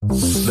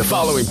The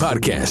following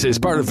podcast is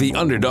part of the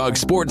Underdog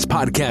Sports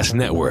Podcast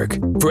Network.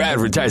 For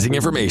advertising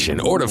information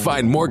or to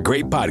find more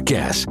great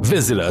podcasts,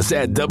 visit us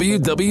at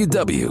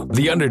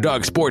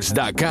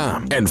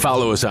www.theunderdogsports.com and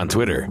follow us on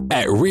Twitter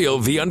at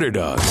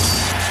RealTheUnderdog.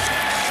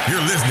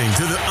 You're listening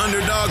to the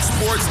Underdog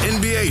Sports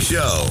NBA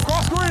show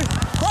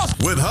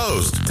with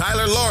host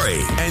Tyler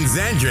Laurie and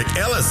Zandrick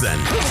Ellison.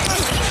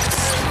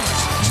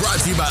 Brought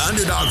to you by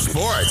Underdog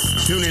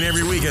Sports. Tune in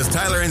every week as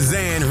Tyler and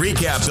Zan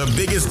recap the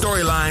biggest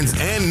storylines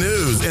and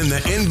news in the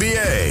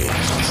NBA.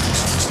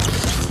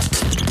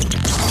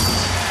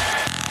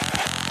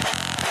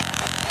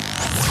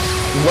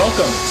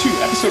 Welcome to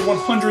episode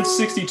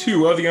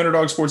 162 of the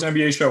Underdog Sports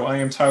NBA show. I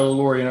am Tyler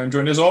Laurie, and I'm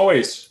joined as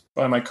always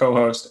by my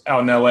co-host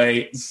out in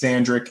LA,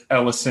 Zandrick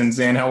Ellison.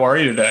 Zan, how are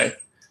you today?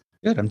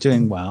 Good, I'm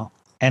doing well.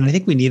 And I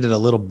think we needed a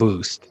little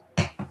boost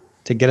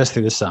to get us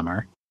through the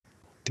summer,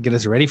 to get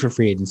us ready for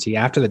free agency.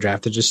 After the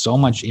draft, there's just so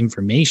much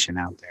information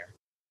out there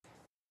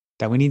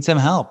that we need some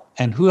help.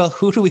 And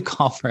who do we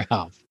call for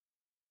help?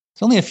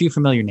 It's only a few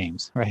familiar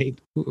names, right?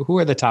 Who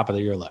are the top of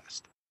your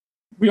list?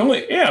 We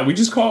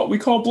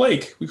call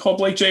Blake. We call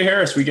Blake J.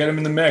 Harris. We get him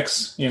in the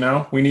mix. You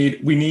know, we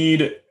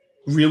need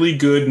really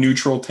good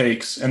neutral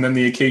takes and then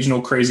the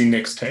occasional crazy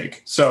Knicks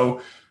take. So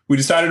we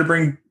decided to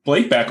bring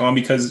Blake back on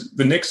because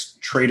the Knicks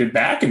traded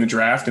back in the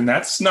draft, and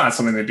that's not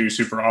something they do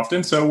super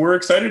often. So we're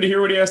excited to hear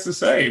what he has to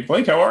say.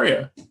 Blake, how are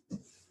you?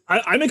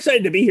 I'm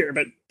excited to be here,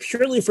 but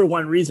purely for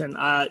one reason.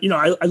 I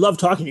love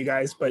talking to you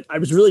guys, but I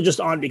was really just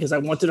on because I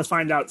wanted to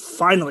find out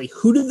finally,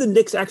 who did the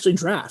Knicks actually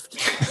draft?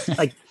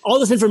 Like, all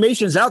this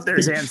information is out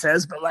there, Zan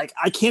says, but like,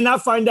 I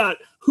cannot find out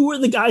who are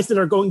the guys that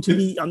are going to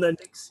be on the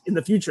Knicks in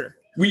the future.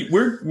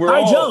 We're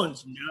Ty all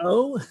Jones.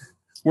 No.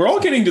 We're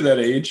all getting to that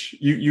age,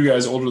 you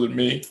guys older than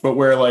me, but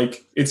where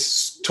like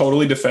it's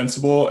totally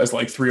defensible as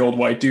like three old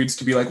white dudes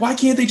to be like, why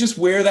can't they just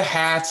wear the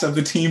hats of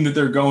the team that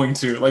they're going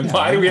to? Like,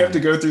 why do we have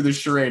to go through this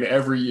charade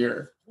every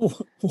year?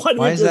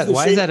 Why is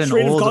that an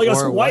old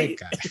or white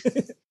guy?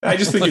 I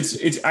just think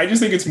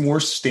it's more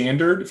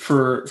standard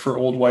for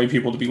old white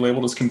people to be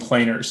labeled as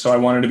complainers. So I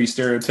wanted to be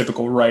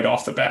stereotypical right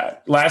off the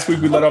bat. Last week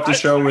we let off the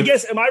show with, I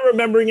guess, am I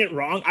remembering it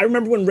wrong? I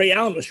remember when Ray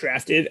Allen was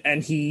drafted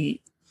and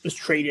he was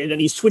traded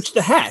and he switched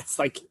the hats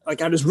like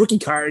on his rookie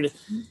card.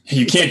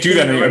 You can't do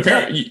that anymore.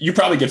 Apparently, you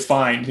probably get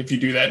fined if you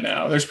do that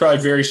now. There's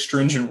probably very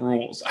stringent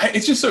rules.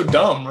 It's just so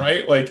dumb,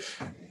 right? Like,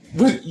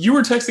 you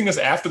were texting us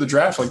after the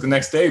draft, like the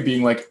next day,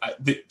 being like,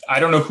 I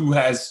don't know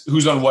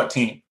who's on what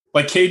team.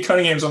 Like, Cade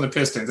Cunningham's on the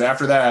Pistons.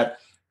 After that,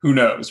 who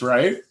knows,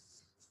 right?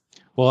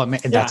 Well, I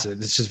mean,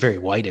 it's just very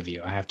white of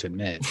you, I have to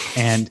admit.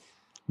 And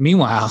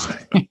meanwhile,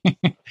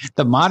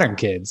 the modern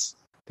kids,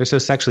 they're so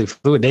sexually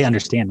fluid. They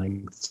understand like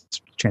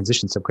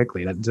transition so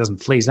quickly that it doesn't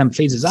phase them,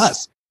 phases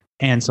us.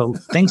 And so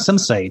some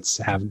sites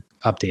have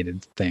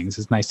updated things.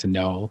 It's nice to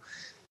know.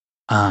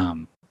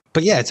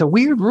 But yeah, it's a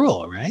weird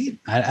rule, right?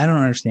 I don't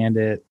understand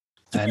it.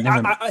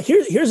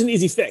 Here's an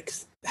easy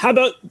fix. How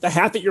about the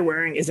hat that you're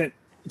wearing it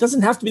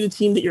doesn't have to be the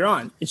team that you're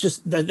on. It's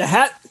just the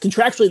hat,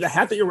 contractually, the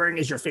hat that you're wearing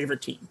is your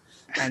favorite team.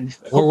 And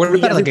or what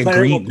about like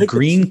a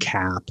green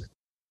cap,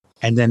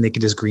 and then they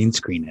could just green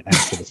screen it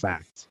after the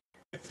fact?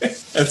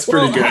 That's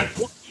pretty good.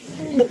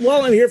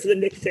 While I'm here for the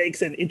Knicks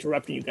takes and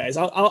interrupting you guys,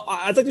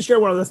 I'd like to share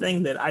one other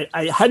thing that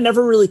I had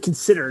never really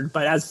considered.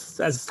 But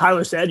as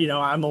Tyler said,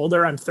 I'm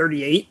older. I'm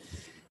 38,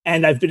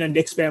 and I've been a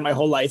Knicks fan my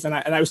whole life. And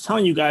I was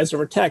telling you guys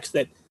over text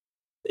that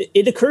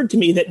it occurred to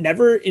me that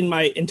never in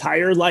my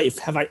entire life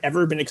have I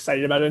ever been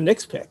excited about a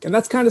Knicks pick. And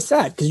that's kind of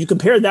sad because you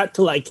compare that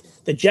to like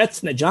the Jets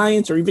and the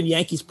Giants or even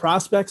Yankees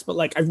prospects. But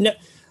like I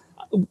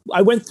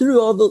went through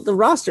all the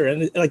roster,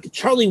 and like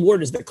Charlie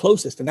Ward is the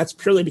closest. And that's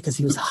purely because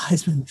he was a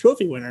Heisman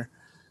Trophy winner.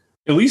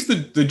 At least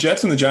the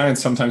Jets and the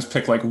Giants sometimes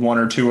pick like one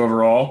or two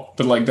overall,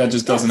 but like that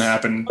just doesn't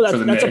happen for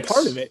the Knicks. That's a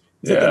part of it.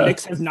 That the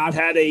Knicks have not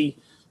had a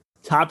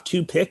top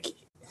two pick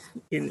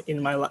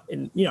in my life.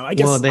 I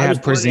guess. Well, they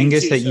had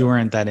Porzingis that you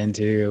weren't that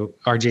into.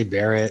 RJ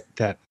Barrett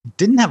that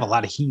didn't have a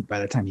lot of heat by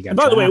the time you got.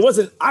 By the way,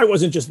 I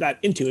wasn't just that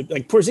into it.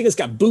 Like Porzingis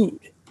got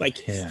booed.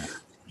 Like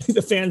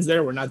the fans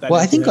there were not that.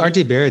 Well, I think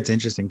RJ Barrett's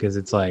interesting because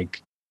it's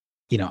like,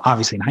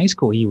 obviously in high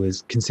school he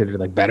was considered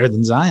like better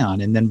than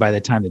Zion, and then by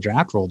the time the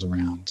draft rolled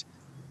around,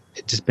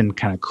 it's just been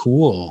kind of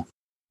cool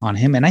on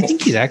him. And I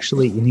think he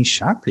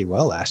shot pretty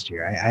well last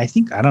year. I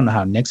don't know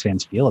how Knicks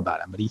fans feel about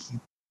him, but he's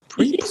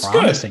pretty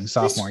promising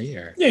sophomore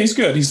year. Yeah, he's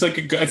good. He's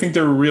like, I think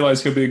they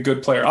realize he'll be a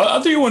good player.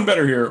 I'll do you one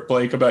better here,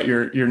 Blake, about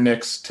your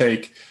Knicks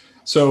take.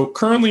 So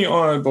currently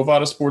on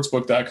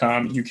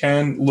bovadasportsbook.com, you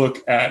can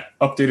look at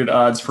updated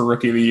odds for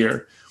Rookie of the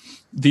Year.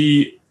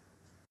 The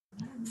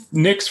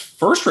Knicks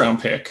first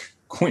round pick,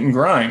 Quentin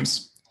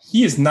Grimes,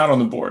 he is not on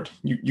the board.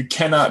 You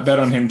cannot bet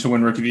on him to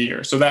win Rookie of the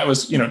Year. So that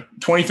was,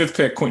 25th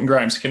pick, Quentin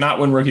Grimes cannot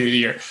win Rookie of the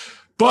Year.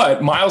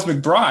 But Miles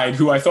McBride,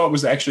 who I thought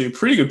was actually a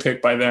pretty good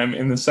pick by them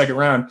in the second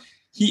round,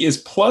 he is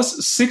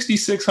plus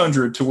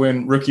 6,600 to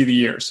win Rookie of the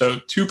Year. So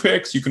two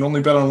picks, you can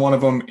only bet on one of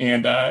them.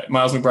 And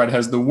Miles McBride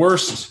has the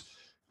worst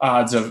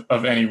odds of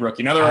any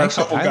rookie. Now there are a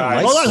couple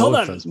guys. Hold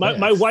on.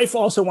 My wife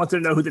also wanted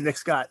to know who the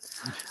Knicks got.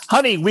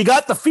 Honey, we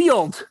got the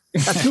field.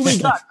 That's who we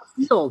got.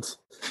 The field.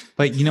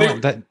 But you know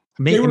what?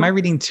 Am I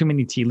reading too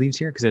many tea leaves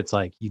here? Because it's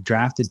like you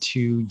drafted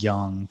two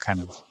young kind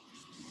of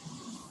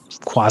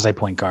quasi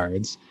point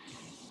guards.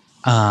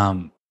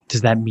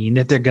 Does that mean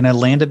that they're going to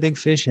land a big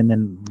fish and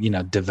then,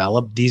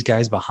 develop these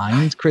guys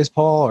behind Chris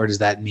Paul? Or does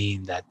that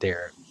mean that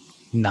they're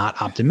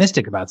not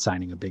optimistic about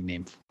signing a big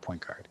name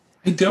point guard?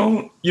 I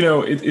don't,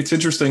 it's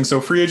interesting.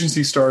 So free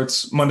agency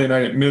starts Monday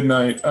night at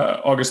midnight,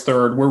 August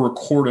 3rd. We're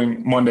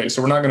recording Monday.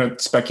 So we're not going to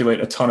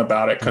speculate a ton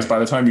about it because by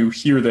the time you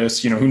hear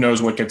this, who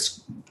knows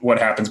what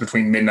happens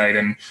between midnight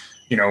and,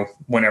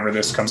 whenever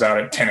this comes out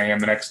at 10 a.m.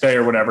 the next day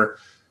or whatever.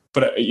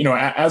 But,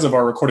 as of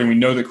our recording, we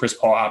know that Chris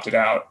Paul opted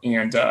out.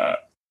 And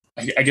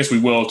I guess we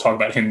will talk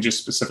about him just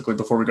specifically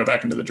before we go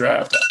back into the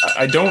draft.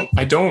 I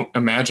don't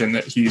imagine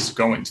that he's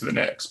going to the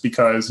Knicks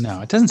because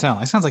no, it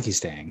sounds like he's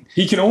staying.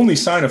 He can only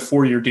sign a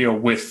 4-year deal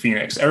with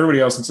Phoenix.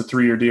 Everybody else, it's a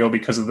 3-year deal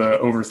because of the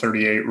over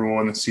 38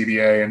 rule in the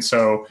CBA. And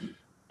so,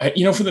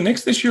 for the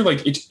Knicks this year,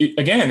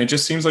 it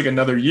just seems like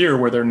another year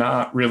where they're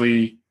not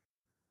really,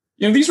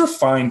 these were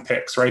fine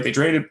picks, right? They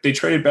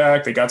traded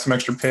back. They got some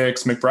extra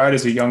picks. McBride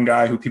is a young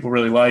guy who people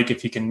really like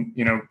if he can,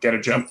 get a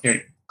jump,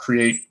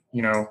 create,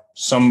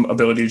 some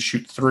ability to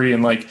shoot three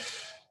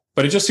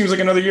but it just seems like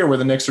another year where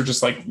the Knicks are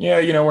just like,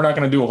 we're not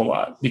going to do a whole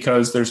lot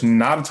because there's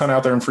not a ton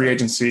out there in free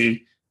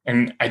agency.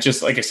 And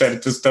like I said,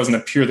 it just doesn't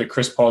appear that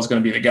Chris Paul is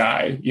going to be the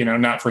guy,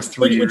 not for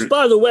 3 years. Which,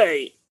 by the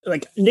way,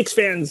 Knicks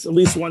fans, at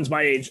least ones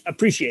my age,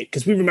 appreciate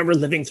because we remember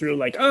living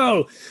through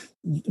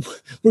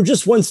we're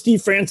just one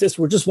Steve Francis,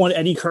 we're just one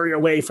Eddie Curry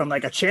away from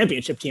a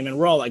championship team. And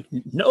we're all like,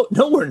 no,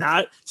 we're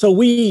not. So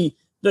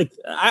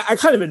I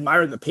kind of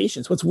admire the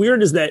patience. What's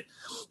weird is that,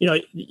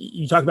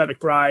 you talk about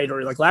McBride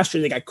or last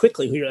year they got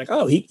Quickly who you're like,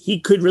 oh, he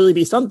could really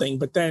be something.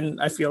 But then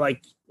I feel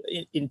like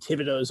in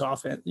Thibodeau's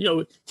offense,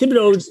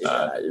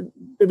 Thibodeau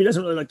maybe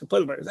doesn't really like to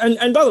play the players.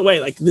 And by the way,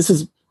 this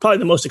is probably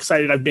the most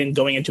excited I've been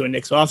going into a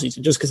Knicks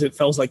offseason just because it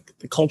feels like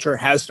the culture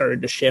has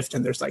started to shift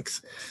and there's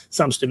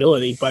some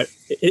stability. But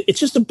it's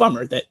just a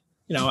bummer that,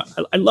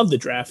 I love the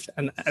draft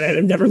and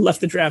I've never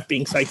left the draft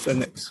being psyched for the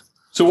Knicks.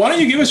 So why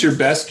don't you give us your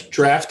best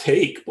draft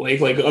take,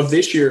 Blake, of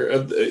this year,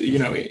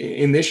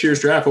 in this year's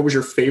draft, what was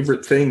your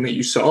favorite thing that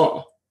you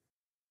saw?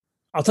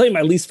 I'll tell you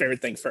my least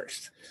favorite thing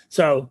first.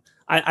 So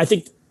I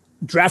think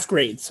draft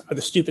grades are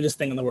the stupidest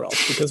thing in the world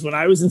because when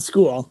I was in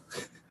school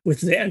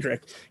with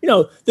Zandrick,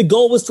 the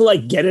goal was to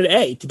get an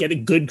A, to get a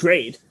good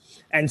grade.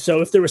 And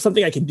so if there was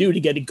something I could do to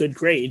get a good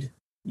grade,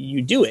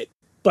 you do it.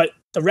 But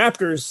the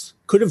Raptors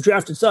could have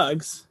drafted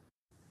Suggs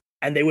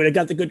and they would have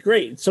got the good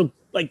grade. So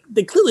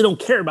they clearly don't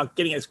care about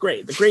getting his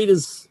grade. The grade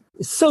is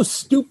so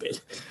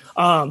stupid.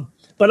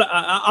 But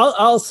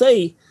I'll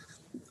say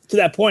to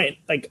that point,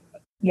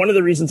 one of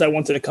the reasons I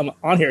wanted to come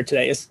on here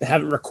today is to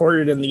have it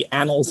recorded in the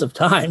annals of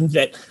time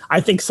that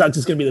I think Suggs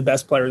is going to be the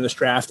best player in this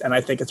draft. And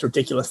I think it's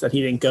ridiculous that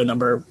he didn't go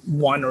number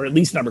 1 or at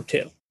least number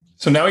 2.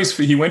 So now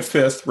he went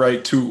 5th,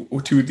 right, to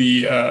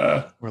the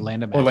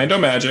Orlando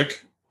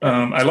Magic.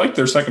 I like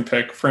their second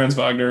pick, Franz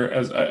Wagner,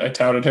 as I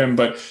touted him,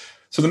 but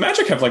so the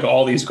Magic have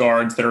all these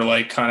guards that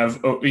are kind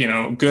of,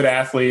 good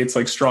athletes,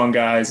 strong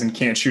guys and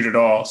can't shoot at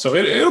all. So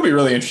it'll be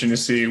really interesting to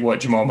see what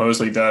Jamal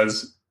Mosley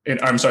does.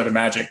 The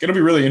Magic. It'll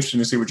be really interesting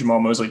to see what Jamal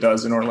Mosley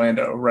does in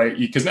Orlando, right?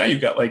 Because now you've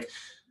got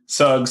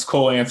Suggs,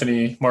 Cole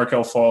Anthony,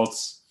 Markelle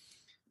Fultz.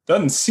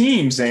 Doesn't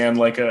seem, Zan,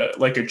 like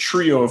a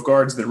trio of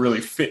guards that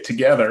really fit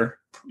together.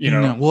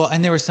 No, well,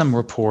 and there were some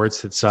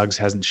reports that Suggs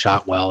hasn't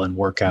shot well in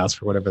workouts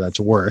for whatever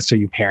that's worth. So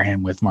you pair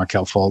him with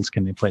Markelle Fultz.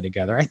 Can they play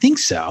together? I think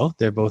so.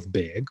 They're both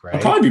big, right?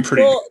 It'll probably be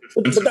pretty. Well,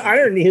 but the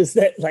irony is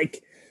that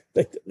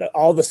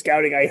all the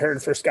scouting I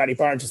heard for Scotty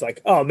Barnes is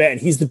oh man,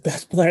 he's the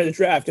best player in the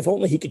draft. If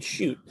only he could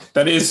shoot.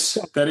 That is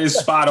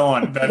spot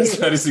on. That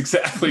is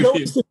exactly.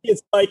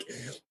 It's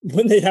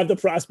when they have the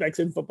prospects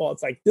in football,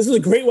 it's this is a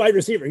great wide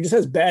receiver. He just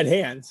has bad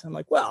hands. I'm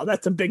well,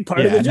 that's a big part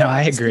of the job. No,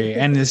 I agree.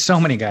 And there's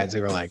so many guys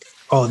that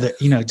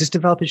were just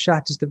develop a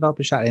shot,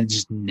 and it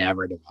just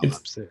never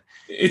develops.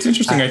 It's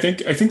interesting. I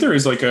think there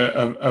is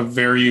a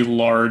very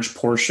large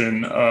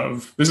portion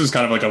of, this is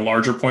kind of a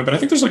larger point, but I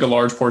think there's a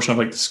large portion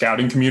of the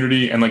scouting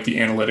community and the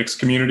analytics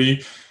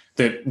community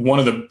that one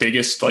of the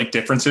biggest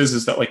differences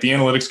is that the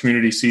analytics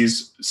community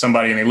sees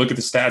somebody and they look at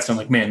the stats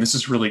and man, this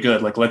is really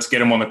good. Let's get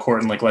him on the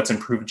court and let's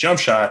improve a jump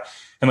shot.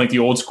 And the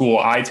old school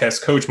eye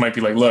test coach might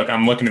be look,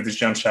 I'm looking at this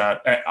jump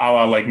shot a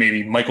la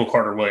maybe Michael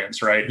Carter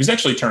Williams, right? Who's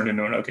actually turned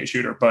into an okay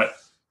shooter. But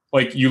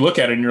you look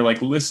at it and you're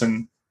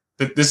listen,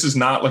 that this is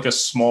not a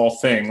small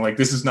thing.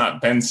 This is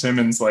not Ben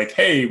Simmons.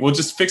 Hey, we'll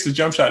just fix the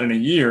jump shot in a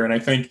year. And I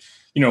think,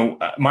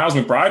 Miles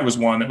McBride was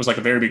one that was a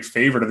very big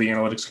favorite of the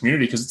analytics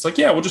community because it's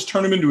we'll just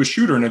turn him into a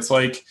shooter. And it's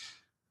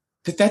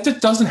that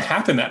doesn't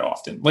happen that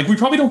often. We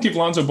probably don't give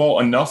Lonzo Ball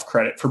enough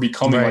credit for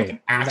becoming an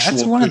actual.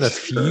 That's one of the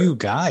few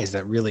guys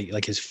that really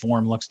his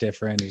form looks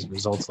different, his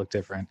results look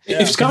different.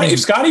 Yeah. If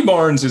Scotty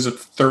Barnes is a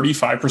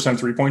 35%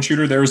 3-point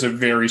shooter, there is a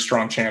very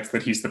strong chance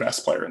that he's the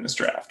best player in this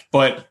draft.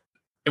 But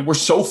we're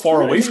so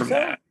far away from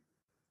that.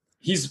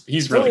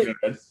 He's really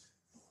good.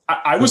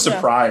 I was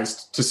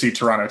surprised to see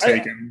Toronto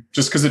take him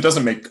just because it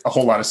doesn't make a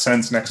whole lot of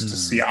sense next to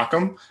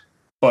Siakam.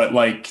 But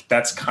like,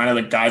 that's kind of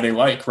the guy they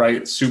like,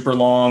 right? Super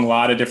long, a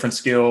lot of different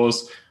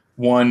skills,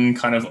 one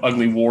kind of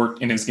ugly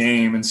wart in his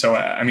game. And so,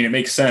 I mean, it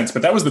makes sense.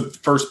 But that was the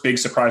first big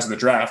surprise of the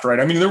draft, right?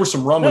 I mean, there were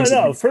some rumblings.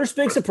 No. First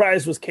big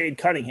surprise was Cade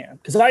Cunningham,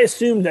 because I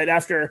assumed that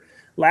after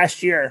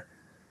last year,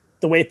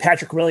 the way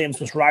Patrick Williams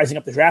was rising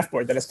up the draft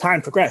board, that as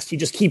time progressed, he'd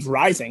just keep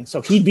rising.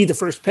 So he'd be the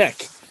first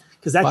pick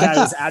because that guy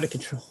was out of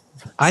control.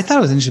 I thought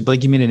it was interesting.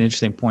 Blake, you made an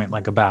interesting point,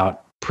 like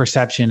about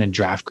perception and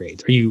draft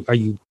grades. Are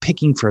you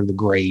picking for the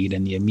grade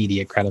and the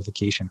immediate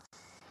gratification?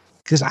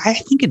 Because I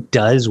think it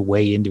does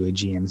weigh into a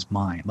GM's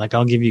mind. Like,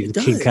 I'll give you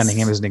Cade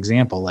Cunningham as an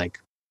example. Like,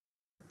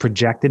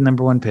 projected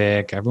number one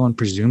pick. Everyone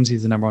presumes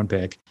he's the number one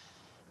pick.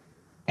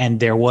 And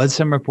there was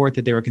some report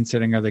that they were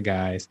considering other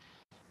guys.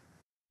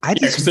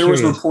 Because there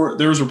was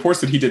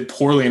reports that he did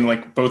poorly in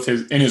like both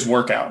his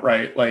workout,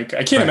 right? Like,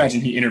 I can't imagine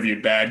he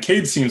interviewed bad.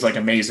 Cade seems like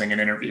amazing in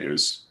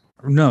interviews.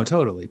 No,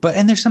 totally. But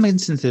there's some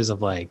instances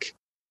of like,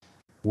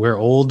 we're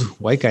old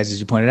white guys, as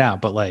you pointed out,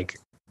 but like,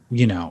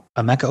 you know,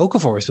 Emeka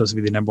Okafor was supposed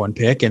to be the number one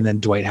pick, and then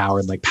Dwight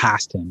Howard like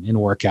passed him in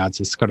workouts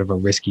as kind of a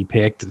risky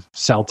pick. The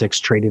Celtics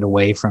traded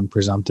away from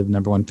presumptive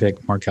number one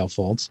pick Markelle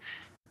Fultz.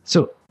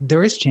 So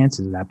there is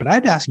chances of that. But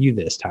I'd ask you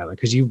this, Tyler,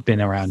 because you've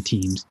been around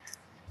teams.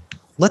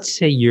 Let's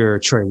say you're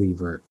Troy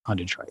Weaver on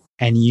Detroit,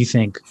 and you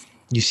think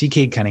you see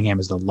Cade Cunningham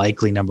as the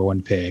likely number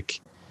one pick,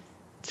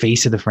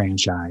 face of the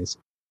franchise,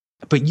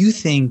 but you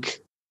think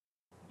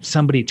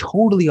somebody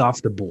totally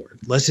off the board,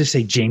 let's just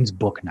say James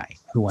Bouknight,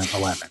 who went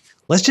 11.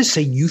 Let's just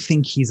say you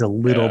think he's a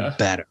little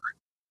better,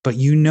 but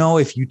you know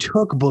if you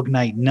took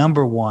Bouknight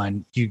number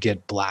one, you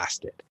get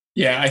blasted.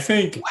 Yeah, I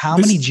think how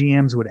many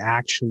GMs would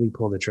actually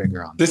pull the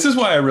trigger on this? Is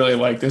why I really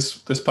like this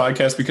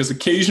podcast, because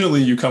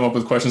occasionally you come up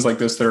with questions like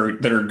this that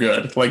are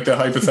good, like the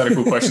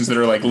hypothetical questions that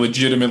are like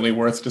legitimately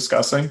worth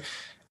discussing.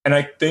 And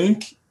I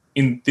think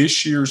in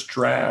this year's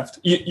draft,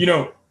 you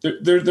know,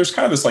 there's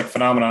kind of this like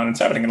phenomenon. It's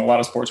happening in a lot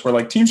of sports where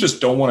like teams just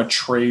don't want to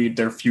trade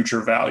their future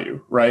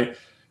value, right?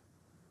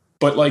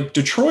 But like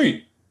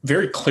Detroit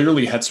very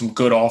clearly had some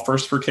good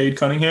offers for Cade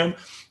Cunningham.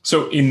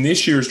 So in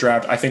this year's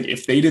draft, I think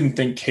if they didn't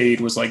think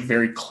Cade was like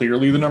very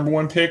clearly the number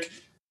one pick,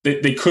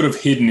 they could have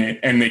hidden it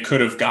and they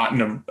could have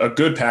gotten a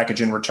good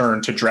package in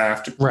return to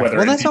draft. Right.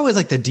 Well, that's always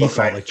like the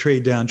default, like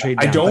trade down.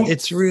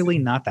 It's really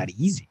not that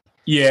easy.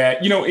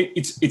 Yeah, you know,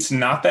 it's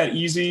not that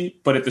easy,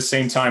 but at the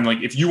same time,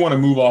 like if you want to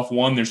move off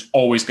one, there's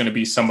always going to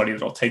be somebody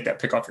that'll take that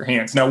pick off your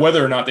hands. Now,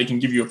 whether or not they can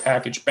give you a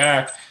package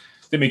back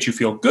that makes you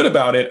feel good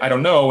about it, I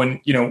don't know.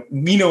 And, you know,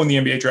 we know in the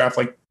NBA draft,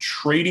 like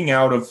trading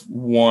out of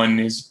one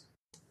is,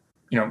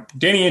 you know,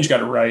 Danny Ainge got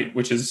it right,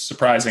 which is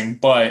surprising,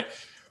 but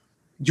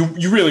you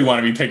really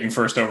want to be picking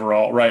first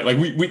overall, right? Like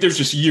we there's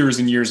just years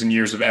and years and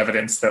years of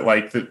evidence that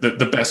like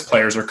the best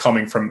players are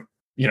coming from,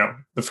 you know,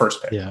 the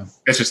first pick. Yeah.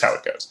 That's just how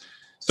it goes.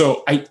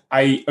 So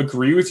I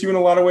agree with you in a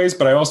lot of ways,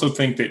 but I also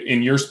think that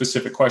in your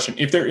specific question,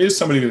 if there is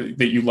somebody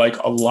that you like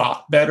a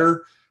lot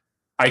better,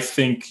 I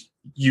think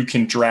you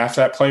can draft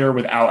that player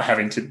without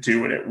having to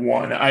do it at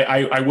one.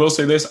 I will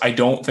say this. I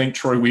don't think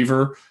Troy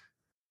Weaver,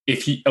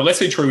 let's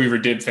say Troy Weaver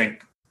did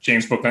think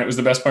James Bouknight was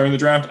the best player in the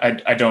draft,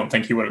 I don't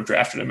think he would have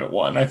drafted him at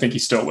one. I think he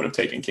still would have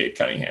taken Cade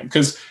Cunningham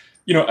because,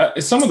 you know,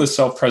 some of the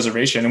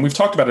self-preservation, and we've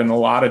talked about it in a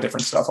lot of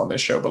different stuff on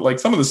this show, but like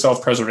some of the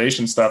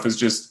self-preservation stuff is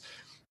just,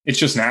 it's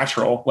just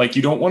natural. Like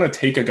you don't want to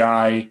take a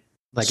guy.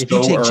 Like if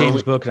you take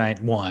James Bouknight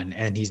one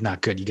and he's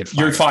not good, you get fired.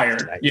 You're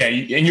fired. Yeah.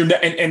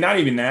 And not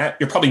even that,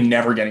 you're probably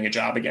never getting a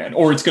job again,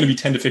 or it's going to be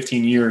 10 to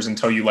 15 years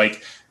until you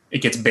like,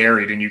 it gets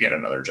buried and you get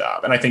another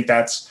job. And I think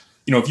that's,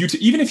 you know, if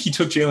even if he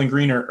took Jalen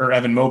Green or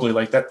Evan Mobley,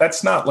 like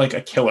that's not like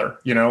a killer,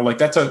 you know, like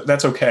that's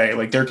okay.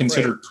 Like they're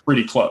considered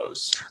pretty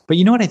close. But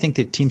you know what I think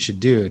that teams should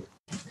do?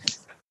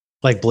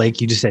 Like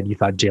Blake, you just said you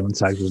thought Jalen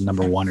Suggs was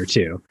number one or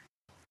two.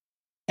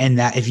 And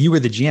that if you were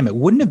the GM, it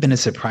wouldn't have been a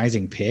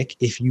surprising pick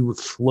if you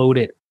float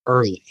it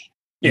early.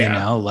 Yeah. You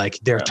know, like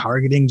they're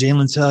targeting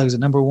Jalen Suggs at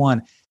number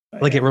one.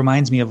 Like it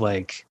reminds me of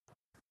like,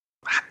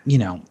 you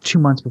know, 2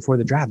 months before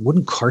the draft,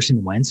 wouldn't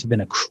Carson Wentz have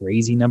been a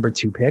crazy number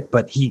two pick?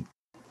 But you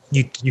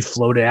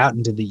float it out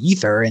into the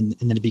ether and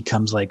then it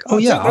becomes like,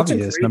 that's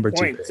obvious number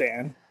two pick.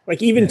 Zan.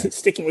 Like even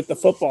sticking with the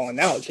football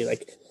analogy,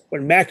 like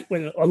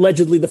when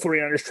allegedly the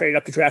 49ers traded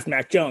up to draft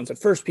Mac Jones, at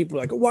first people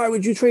were like, why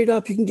would you trade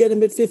up? You can get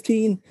him at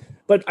 15.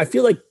 But I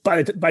feel like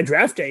by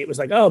draft day, it was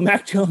like, oh,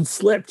 Mac Jones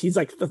slipped. He's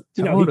like,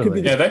 he could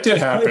be. Yeah, that did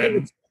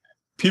happen.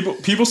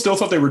 People still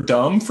thought they were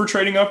dumb for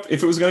trading up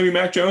if it was going to be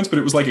Mac Jones, but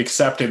it was like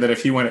accepted that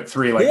if he went at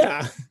 3, like,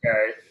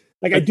 okay.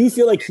 Like I do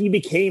feel like he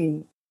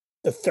became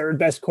the third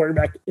best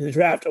quarterback in the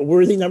draft, a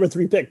worthy number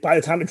 3 pick by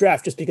the time of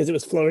draft, just because it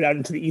was floated out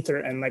into the ether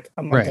and like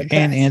a month. Right.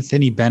 And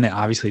Anthony Bennett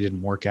obviously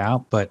didn't work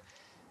out, but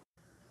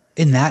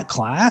in that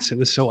class, it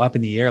was so up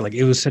in the air. Like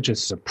it was such a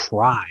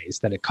surprise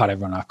that it caught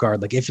everyone off guard.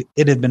 Like if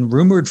it had been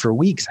rumored for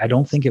weeks, I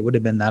don't think it would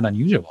have been that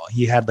unusual.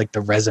 He had like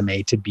the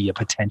resume to be a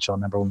potential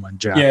number one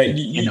draft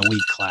in a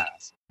weak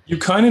class. You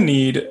kind of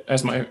need,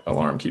 as my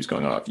alarm keeps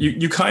going off,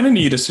 you kind of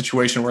need a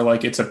situation where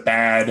like it's a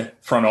bad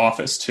front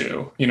office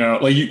too. You know,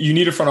 like you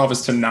need a front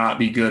office to not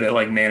be good at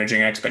like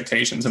managing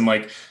expectations and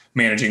like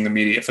managing the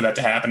media for that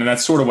to happen. And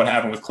that's sort of what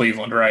happened with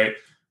Cleveland, right?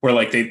 Where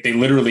like they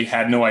literally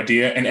had no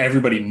idea and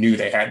everybody knew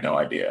they had no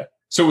idea.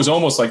 So it was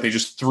almost like they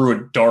just threw a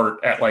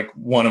dart at like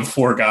one of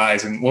four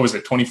guys. And what was it,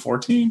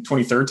 2014,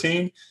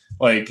 2013?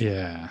 Like,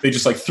 yeah, they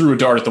just like threw a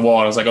dart at the wall.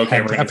 And I was like,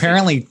 okay.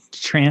 Apparently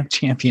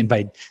championed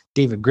by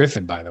David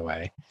Griffin, by the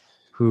way,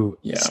 who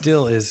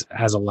still has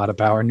a lot of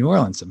power in New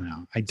Orleans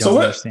somehow. I don't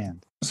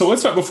understand. So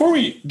let's talk, before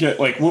we get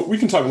like, we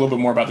can talk a little bit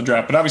more about the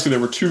draft, but obviously there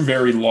were two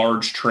very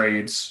large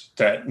trades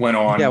that went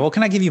on. Yeah. Well,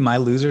 can I give you my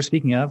loser,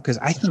 speaking of? Because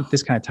I think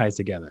this kind of ties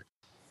together.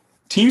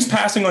 Teams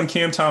passing on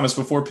Cam Thomas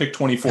before pick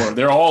 24.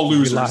 They're all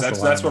losers.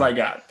 That's what I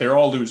got. They're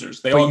all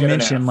losers. They all get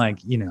an F. Like,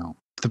 you know,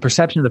 the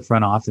perception of the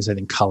front office, I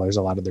think, colors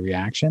a lot of the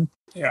reaction.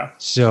 Yeah.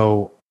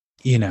 So,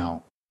 you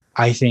know,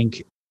 I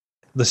think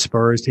the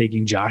Spurs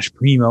taking Josh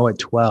Primo at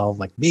 12,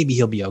 like maybe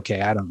he'll be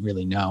okay. I don't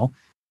really know.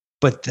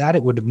 But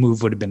that would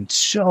have been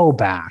so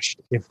bashed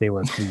if they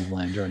were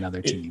Cleveland or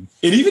another team.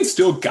 It even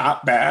still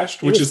got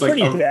bashed, which is like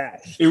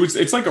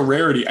it's like a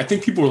rarity. I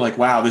think people were like,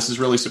 wow, this is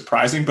really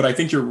surprising. But I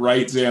think you're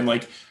right, Zan.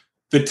 Like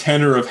the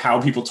tenor of how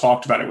people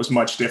talked about it was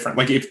much different.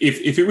 Like if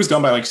it was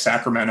done by like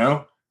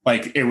Sacramento,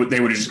 like they would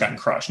have just gotten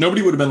crushed.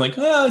 Nobody would have been like,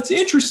 oh, it's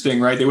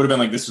interesting, right? They would have been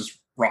like, this is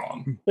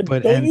wrong.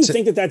 But don't you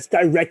think that that's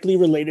directly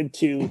related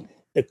to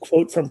the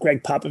quote from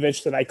Greg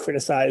Popovich that I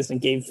criticized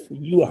and gave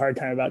you a hard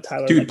time about,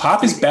 Tyler? Dude,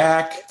 Pop is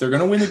back. They're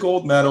going to win the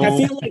gold medal. I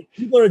feel like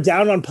people are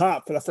down on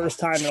Pop for the first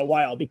time in a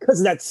while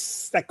because of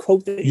that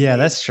quote.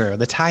 That's true.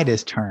 The tide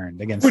is turned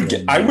against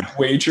I would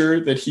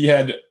wager that he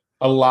had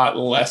a lot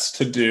less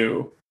to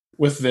do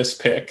with this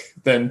pick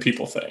than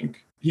people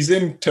think. He's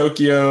in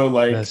Tokyo.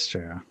 Like, that's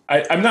true.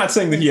 I'm not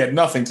saying that he had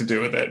nothing to do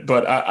with it,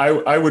 but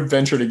I would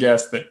venture to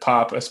guess that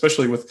Pop,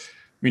 especially with,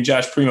 I mean,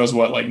 Josh Primo's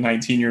like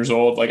 19 years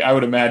old. Like, I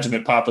would imagine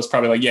that Pop was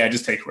probably like, yeah,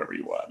 just take whoever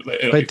you want.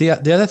 But the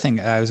other thing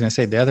I was going to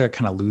say, the other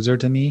kind of loser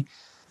to me,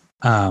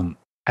 and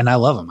I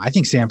love him. I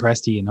think Sam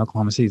Presti in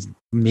Oklahoma City is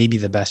maybe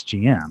the best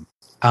GM.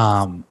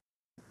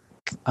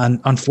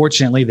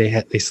 Unfortunately,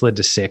 they slid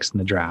to 6th in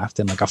the draft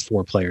in like a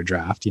 4-player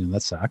draft. You know,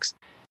 that sucks.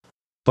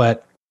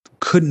 But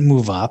couldn't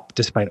move up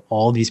despite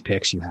all these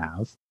picks you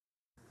have.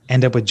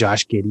 End up with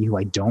Josh Giddey, who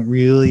I don't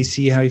really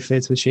see how he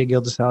fits with Shai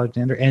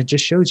Gilgeous-Alexander. And it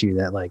just shows you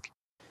that like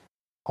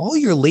all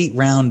your late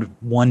round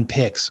 1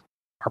 picks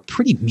are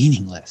pretty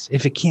meaningless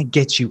if it can't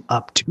get you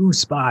up 2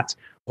 spots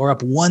or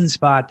up 1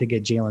 spot to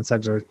get Jalen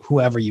Suggs or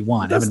whoever you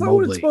want. That's not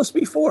what it's supposed to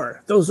be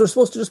for. Those are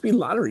supposed to just be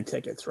lottery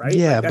tickets, right?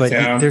 Yeah, like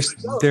there's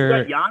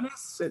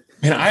Giannis.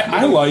 And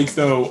I like,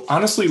 though,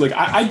 honestly, like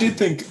I did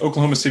think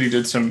Oklahoma City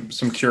did some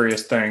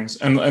curious things.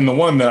 And the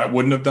one that I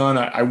wouldn't have done,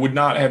 I would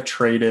not have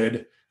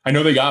traded. I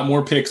know they got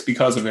more picks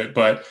because of it,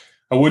 but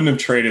I wouldn't have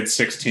traded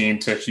 16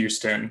 to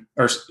Houston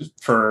or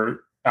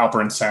for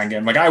Alperen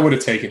Sengun. Like I would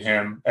have taken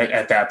him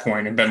at that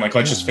point and been like,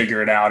 let's just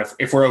figure it out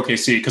if we're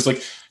OKC. Because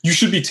like you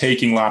should be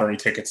taking lottery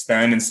tickets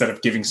then instead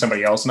of giving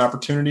somebody else an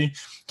opportunity.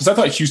 Because I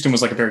thought Houston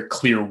was like a very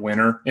clear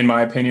winner in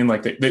my opinion.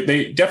 Like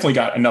they definitely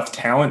got enough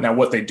talent. Now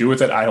what they do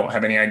with it, I don't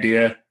have any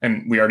idea.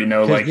 And we already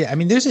know like, yeah, I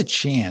mean, there's a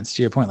chance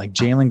to your point, like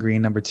Jalen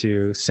Green, number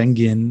 2,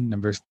 Sengun,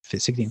 number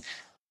 16.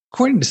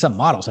 According to some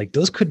models, like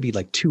those could be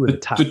like 2 of the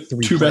top 3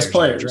 2 best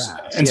players.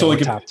 And so like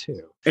top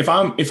 2. If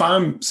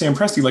I'm Sam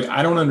Presti, like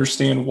I don't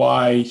understand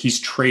why he's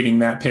trading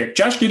that pick.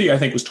 Josh Giddey, I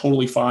think, was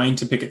totally fine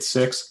to pick at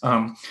 6,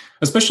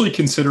 especially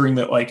considering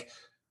that like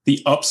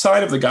the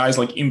upside of the guys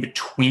like in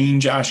between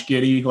Josh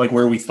Giddey, like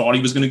where we thought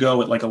he was going to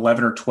go at like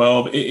 11 or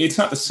 12, it's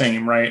not the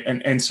same, right?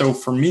 And so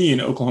for me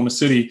in Oklahoma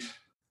City,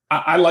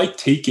 I like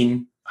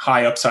taking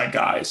high upside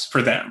guys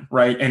for them,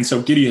 right? And so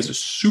Giddey has a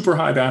super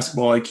high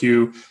basketball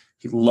IQ.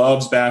 He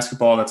loves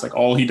basketball. That's like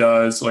all he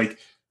does. Like,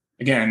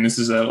 again, this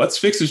is a let's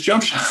fix his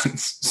jump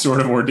shots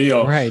sort of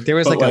ordeal. Right. There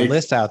was like a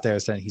list out there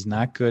saying he's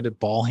not good at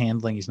ball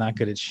handling. He's not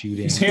good at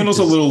shooting. His handle's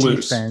a little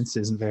loose. Defense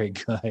isn't very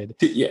good.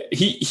 Yeah.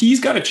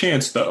 He's got a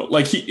chance though.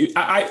 Like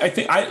I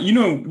think you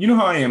know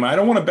how I am. I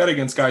don't want to bet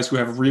against guys who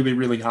have really,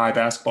 really high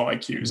basketball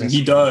IQs. And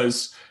he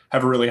does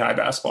have a really high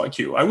basketball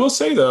IQ. I will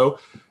say though,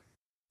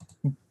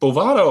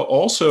 Bovada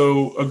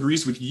also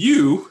agrees with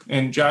you,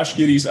 and Josh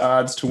Giddey's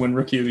odds to win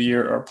Rookie of the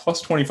Year are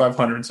plus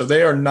 2,500. So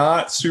they are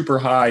not super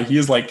high. He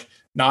is like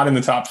not in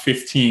the top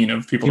 15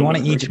 of people. You want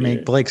to each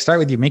make Blake start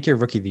with you. Make your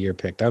Rookie of the Year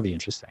pick. That would be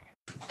interesting.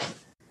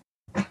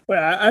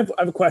 Well, I have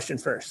a question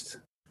first.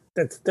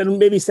 That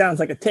maybe sounds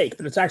like a take,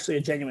 but it's actually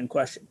a genuine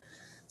question.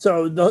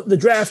 So the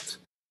draft,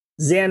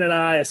 Zan and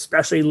I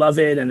especially love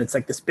it, and it's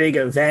like this big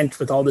event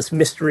with all this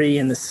mystery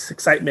and this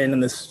excitement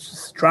and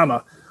this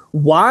drama.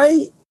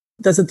 Why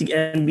doesn't the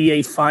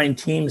NBA find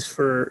teams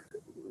for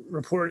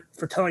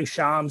telling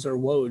Shams or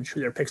Woj who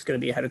their pick's going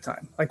to be ahead of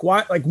time? Like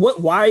why? Like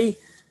what? Why?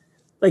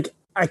 Like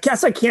I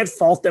guess I can't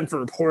fault them for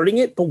reporting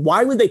it, but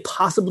why would they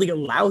possibly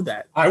allow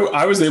that?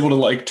 I was able to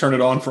like turn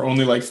it on for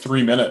only like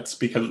 3 minutes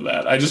because of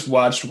that. I just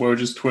watched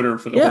Woj's Twitter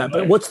for the whole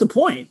but what's the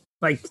point?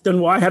 Like, then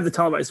why have the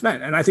televised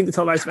event? And I think the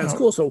televised event's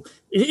cool. So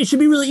it should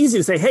be really easy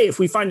to say, hey, if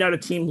we find out a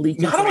team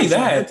leaked not only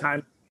that, at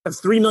time, that's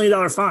 $3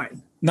 million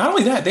fine. Not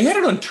only that, they had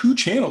it on 2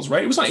 channels,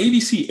 right? It was on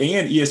ABC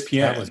and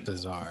ESPN. That was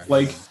bizarre.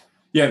 Like,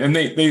 yeah, and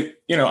they we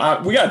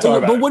got to talk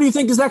about it. But what do you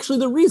think is actually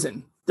the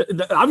reason?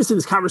 Obviously,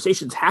 this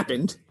conversation's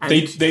happened.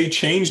 They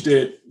changed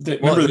it.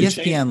 Remember,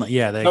 ESPN,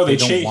 they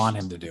don't want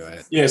him to do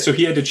it. Yeah, so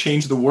he had to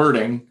change the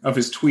wording of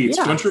his tweets.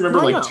 Yeah, don't you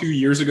remember, 2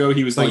 years ago,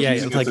 he was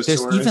using like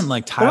there's even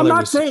like Tyler.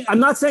 But I'm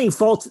not saying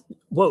fault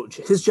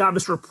Woj. His job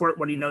is to report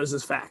what he knows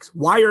as facts.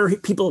 Why are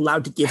people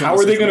allowed to give? How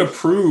are they going to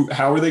prove?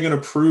 How are they going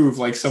to prove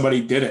like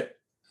somebody did it?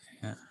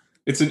 Yeah.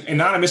 It's an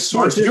anonymous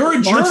source. You're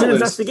a journalist. An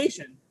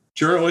investigation.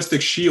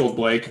 Journalistic shield,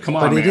 Blake. Come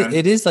on, man.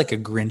 It is like a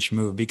Grinch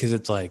move because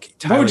it's like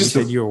Tyler, you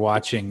said you were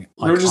watching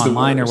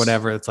online or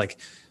whatever. It's like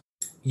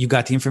you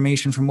got the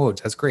information from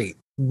Woj. That's great.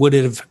 Would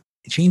it have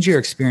changed your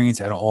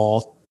experience at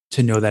all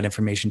to know that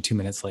information 2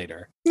 minutes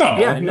later? No,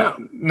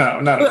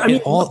 not at all. I mean,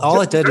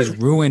 all it did is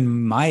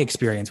ruin my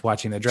experience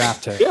watching the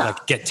draft to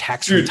get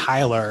text from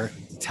Tyler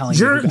telling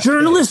me.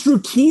 Journalists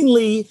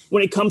routinely,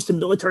 when it comes to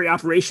military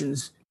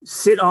operations,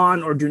 sit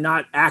on or do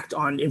not act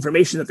on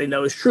information that they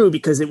know is true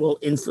because it will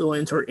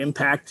influence or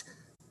impact,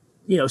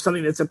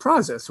 something that's a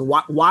process. So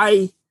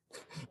why?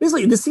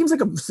 Basically, this seems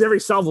like a very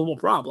solvable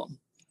problem.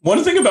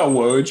 One thing about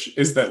Woj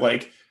is that,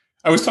 like,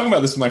 I was talking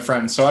about this with my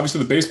friends. So obviously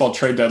the baseball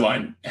trade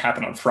deadline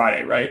happened on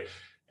Friday, right?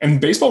 And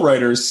baseball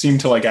writers seem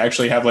to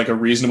actually have a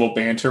reasonable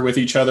banter with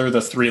each other.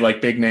 The 3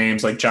 big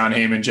names like John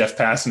Heyman, Jeff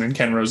Passan, and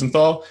Ken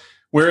Rosenthal.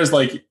 Whereas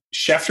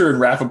Schefter and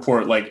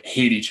Rappaport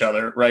hate each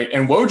other, right?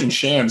 And Woj and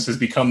Shams has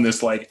become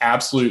this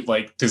absolute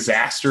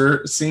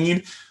disaster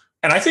scene.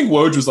 And I think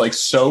Woj was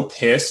so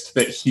pissed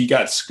that he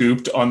got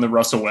scooped on the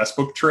Russell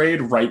Westbrook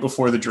trade right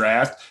before the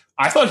draft.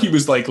 I thought he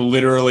was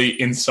literally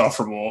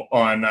insufferable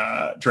on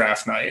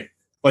draft night.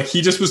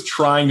 He just was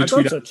trying to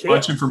tweet out as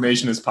much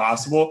information as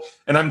possible.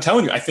 And I'm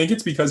telling you, I think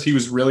it's because he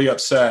was really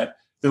upset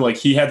that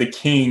he had the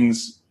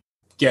Kings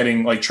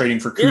getting trading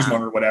for Kuzma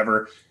or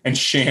whatever, and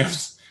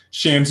Shams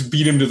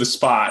beat him to the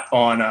spot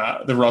on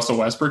the Russell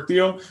Westbrook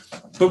deal.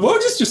 But Woj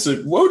is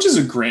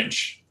a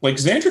Grinch.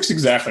 Zandrick's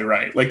exactly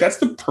right. That's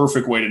the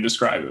perfect way to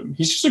describe him.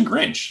 He's just a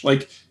Grinch.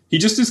 He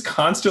just is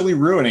constantly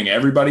ruining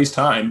everybody's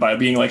time by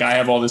being I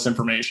have all this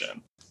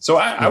information. So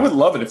I would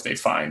love it if they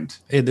find.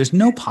 There's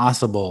no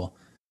possible,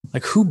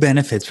 who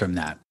benefits from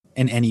that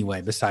in any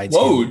way besides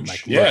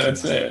Woj?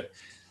 That's it.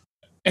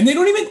 And they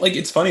don't even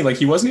it's funny.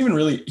 He wasn't even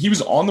really, he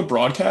was on the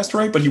broadcast,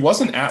 right? But he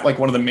wasn't at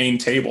one of the main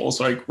tables,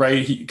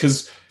 right?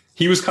 Because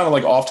he was kind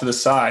of off to the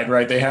side,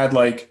 right? They had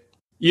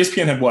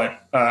ESPN had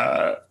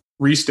what?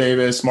 Reese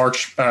Davis,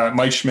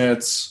 Mike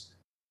Schmitz,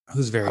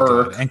 who's very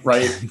Perk, good, and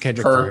right?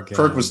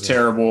 Perk was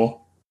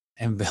terrible,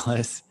 and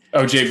Billis.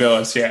 Oh, Jay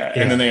Billis, yeah.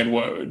 And then they had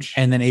Woj,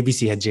 and then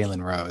ABC had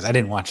Jalen Rose. I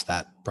didn't watch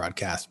that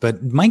broadcast,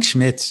 but Mike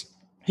Schmitz,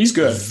 he's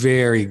good,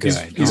 very good.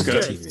 He's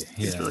good. TV.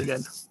 He's really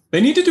good.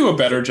 They need to do a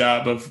better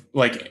job of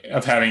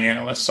having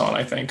analysts on.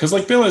 I think because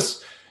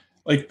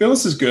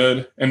Billis is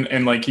good and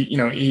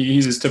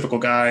he's his typical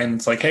guy and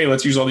it's hey,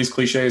 let's use all these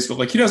cliches,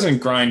 but he doesn't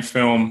grind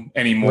film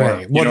anymore.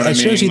 Right. Well, it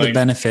shows you the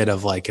benefit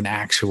of an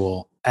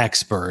actual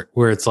expert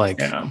where it's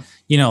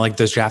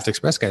those Draft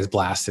Express guys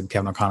blasted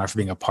Kevin O'Connor for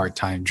being a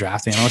part-time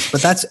draft analyst,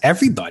 but that's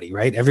everybody,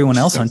 right? Everyone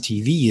else on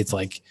TV, it's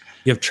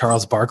you have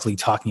Charles Barkley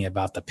talking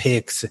about the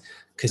picks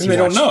because he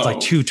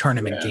watched 2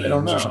 tournament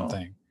games or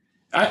something.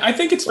 I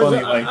think it's funny.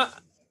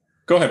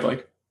 Go ahead,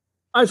 Blake.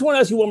 I just want to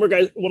ask you one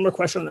more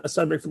question on that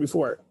subject from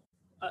before.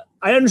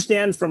 I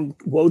understand from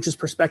Woj's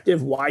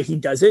perspective why he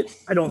does it.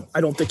 I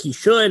don't think he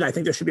should. I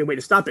think there should be a way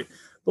to stop it.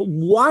 But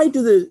why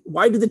do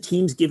the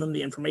teams give him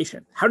the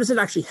information? How does it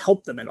actually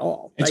help them at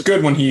all? It's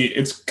good when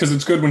it's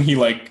good when he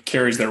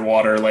carries their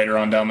water later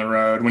on down the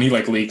road, when he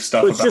leaks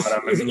stuff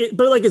about them.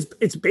 But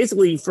it's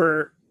basically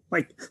for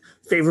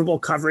favorable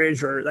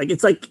coverage or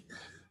it's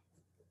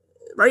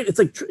right.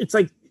 It's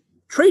like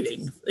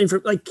trading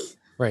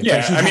Right.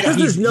 Yeah,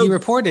 he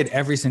reported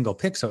every single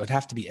pick, so it'd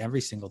have to be every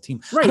single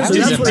team. Right. So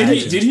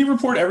did he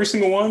report every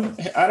single one?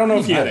 I don't know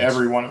if he had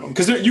every one of them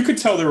because you could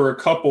tell there were a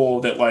couple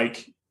that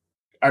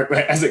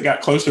as it got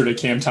closer to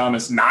Cam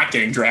Thomas not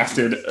getting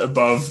drafted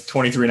above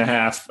 23 and a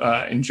half,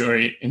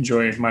 enjoy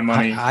my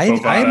money.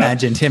 I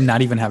imagined him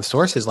not even have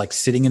sources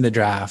sitting in the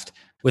draft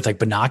with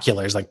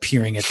binoculars,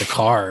 peering at the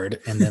card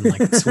and then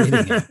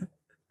tweeting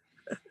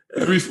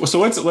it. So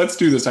let's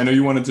do this. I know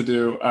you wanted to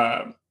do.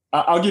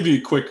 I'll give you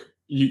a quick.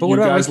 But what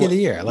about Rookie of the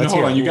Year?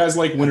 Hold on. You guys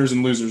like winners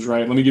and losers,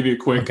 right? Let me give you a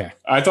quick. Okay.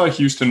 I thought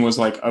Houston was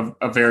a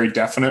very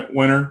definite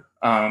winner.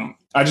 I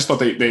just thought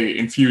they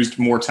infused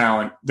more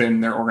talent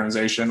than their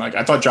organization.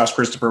 I thought Josh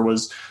Christopher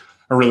was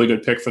a really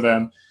good pick for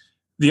them.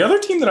 The other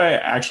team that I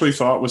actually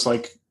thought was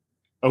a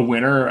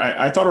winner,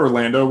 I thought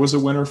Orlando was a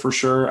winner for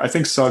sure. I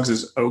think Suggs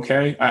is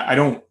okay. I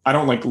don't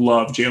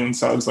love Jalen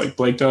Suggs like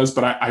Blake does,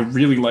 but I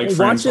really like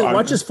Franz Wagner.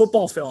 Watch his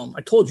football film.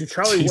 I told you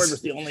Charlie Ward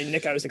was the only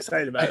Nick I was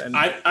excited about. And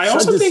I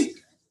also think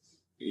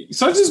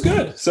Suggs is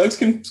good. Suggs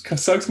can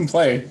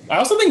play. I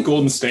also think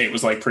Golden State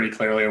was pretty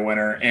clearly a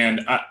winner, and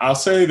I'll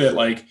say that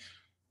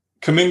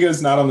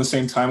Kuminga's not on the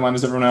same timeline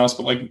as everyone else,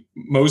 but like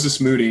Moses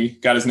Moody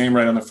got his name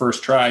right on the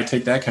first try.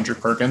 Take that, Kendrick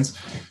Perkins.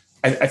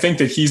 I think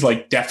that he's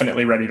like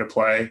definitely ready to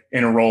play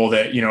in a role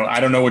that, I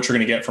don't know what you're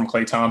going to get from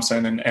Klay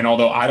Thompson. And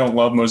although I don't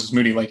love Moses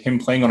Moody, like him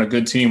playing on a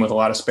good team with a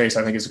lot of space,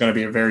 I think is going to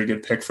be a very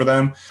good pick for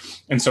them.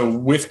 And so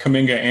with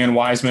Kuminga and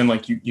Wiseman,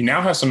 like you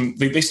now have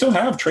they still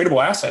have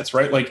tradable assets,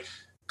 right? Like,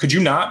 could you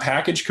not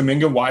package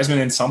Kuminga, Wiseman,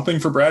 and something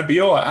for Brad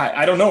Beal?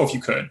 I don't know if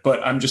you could,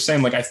 but I'm just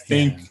saying, like, I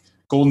think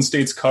Golden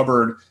State's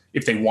covered.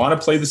 If they want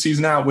to play the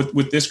season out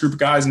with this group of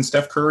guys and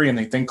Steph Curry and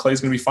they think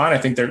Klay's going to be fine, I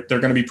think they're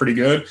going to be pretty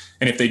good.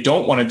 And if they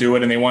don't want to do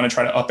it and they want to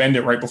try to upend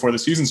it right before the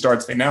season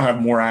starts, they now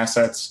have more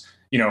assets,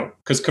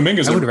 because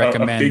Kuminga's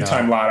a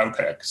big-time lotto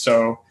pick.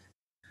 So,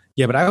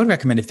 yeah, but I would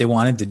recommend if they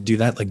wanted to do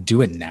that, like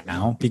do it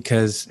now,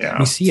 because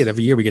we see it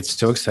every year. We get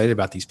so excited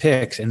about these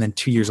picks, and then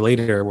 2 years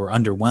later we're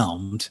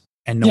underwhelmed.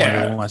 And no one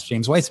really wants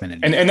James Wiseman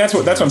anymore. And that's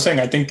what I'm saying.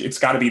 I think it's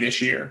got to be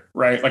this year,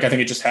 right? Like I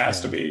think it just has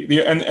to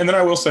be. And then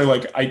I will say,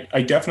 like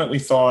I definitely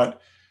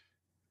thought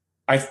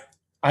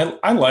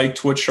I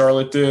liked what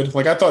Charlotte did.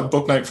 Like I thought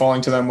Book Night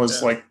falling to them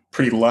was like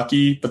pretty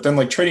lucky, but then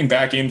like trading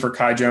back in for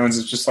Kai Jones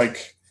is just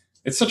like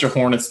it's such a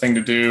Hornets thing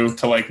to do,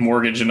 to like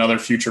mortgage another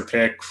future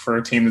pick for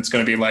a team that's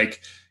going to be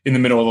like in the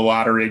middle of the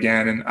lottery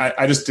again. And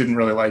I just didn't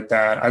really like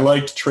that. I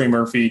liked Trey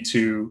Murphy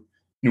to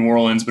New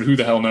Orleans, but who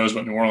the hell knows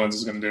what New Orleans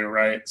is going to do,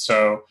 right?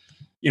 So.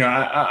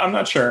 I'm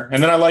not sure.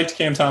 And then I liked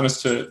Cam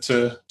Thomas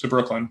to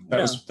Brooklyn.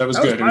 That was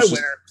good. It was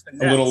just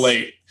a little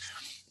late.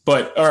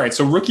 But all right.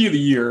 So rookie of the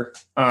year,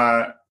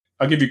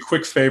 I'll give you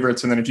quick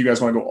favorites. And then if you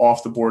guys want to go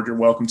off the board, you're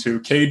welcome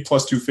to. Cade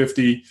plus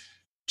 250,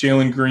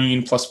 Jalen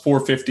Green plus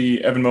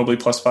 450, Evan Mobley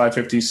plus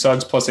 550,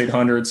 Suggs plus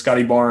 800,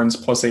 Scotty Barnes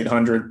plus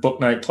 800, Book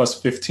Night plus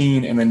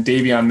 15, and then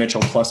Davion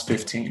Mitchell plus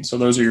 15. So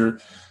those are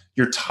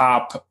your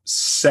top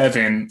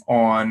 7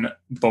 on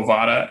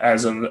Bovada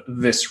as of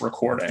this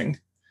recording.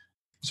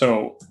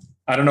 So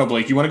I don't know,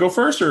 Blake, you want to go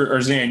first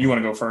or Zan, you want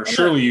to go first?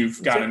 Surely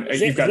you've got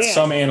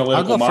some analytical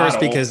I'll go model. First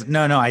because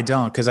no, I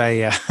don't. Cause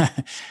I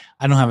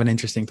don't have an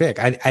interesting pick.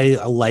 I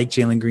like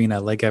Jalen Green. I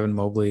like Evan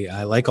Mobley.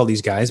 I like all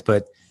these guys,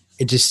 but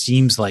it just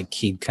seems like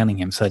Cade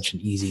Cunningham's such an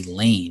easy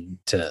lane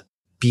to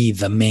be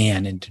the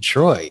man in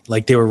Detroit.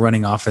 Like they were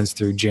running offense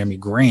through Jeremy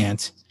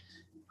Grant,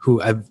 who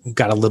I've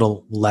got a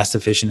little less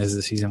efficient as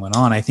the season went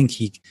on. I think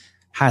he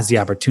has the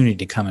opportunity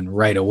to come in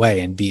right away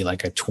and be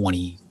like a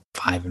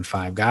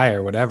 25-5 guy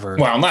or whatever.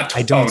 Well, not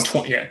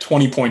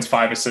 20 points,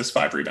 5 assists,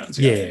 5 rebounds.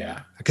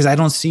 Yeah. Because I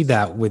don't see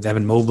that with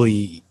Evan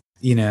Mobley,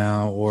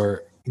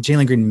 or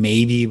Jalen Green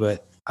maybe,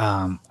 but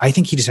I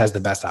think he just has the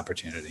best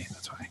opportunity.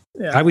 That's why.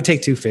 Yeah. I would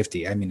take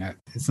 250. I mean,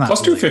 it's not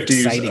plus really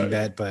 250 exciting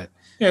bet, but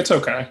yeah, it's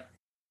okay.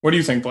 What do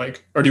you think,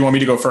 Blake? Or do you want me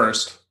to go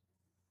first?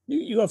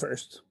 You go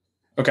first.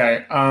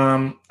 Okay.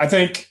 I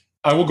think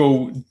I will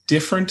go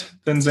different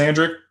than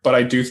Zandrick, but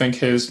I do think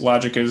his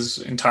logic is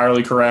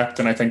entirely correct.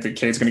 And I think that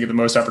Cade's going to get the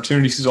most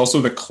opportunities. He's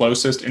also the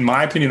closest, in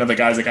my opinion, of the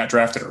guys that got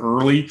drafted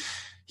early.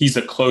 He's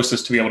the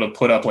closest to be able to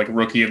put up like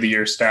rookie of the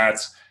year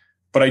stats.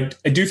 But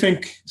I do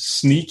think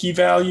sneaky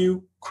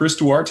value, Chris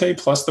Duarte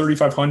plus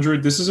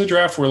 3,500. This is a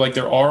draft where like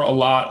there are a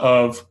lot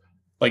of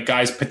like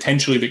guys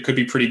potentially that could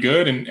be pretty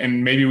good.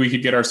 And maybe we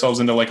could get ourselves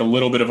into like a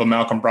little bit of a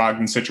Malcolm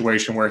Brogdon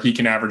situation where he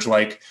can average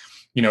like,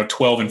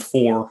 12 and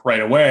 4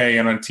 right away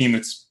and on a team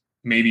that's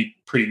maybe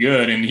pretty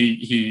good and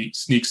he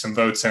sneaks some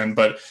votes in.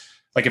 But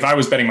like if I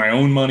was betting my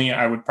own money,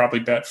 I would probably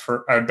bet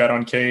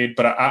on Cade.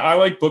 But I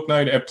like Book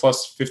Night at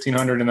plus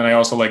 1,500, and then I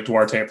also like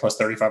Duarte at plus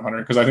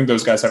 3,500 because I think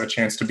those guys have a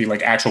chance to be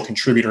like actual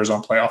contributors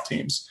on playoff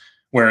teams.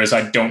 Whereas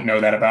I don't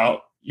know that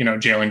about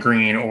Jalen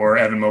Green or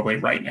Evan Mobley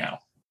right now.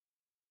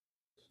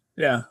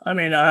 Yeah, I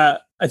mean, I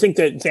think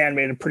that Zan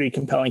made a pretty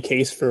compelling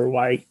case for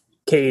why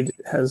Cade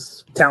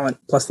has talent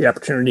plus the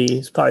opportunity.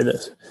 He's probably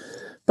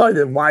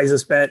the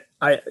wisest bet.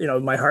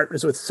 My heart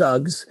is with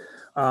Suggs.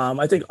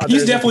 I think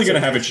he's definitely going to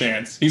have a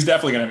chance.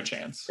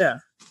 Yeah,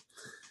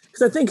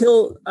 because I think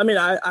he'll. I mean,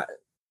 I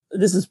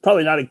this is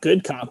probably not a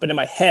good comp, but in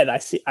my head,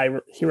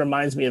 he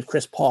reminds me of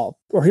Chris Paul,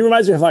 or he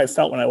reminds me of how I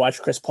felt when I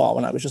watched Chris Paul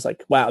when I was just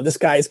like, wow, this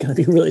guy is going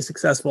to be really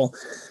successful.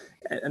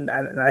 And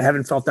I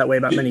haven't felt that way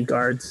about many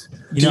guards.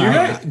 Do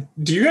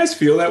you guys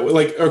feel that way?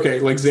 Like, okay,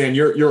 like Zan,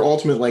 your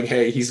ultimate, like,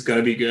 hey, he's going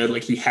to be good.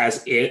 Like he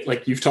has it.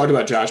 Like you've talked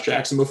about Josh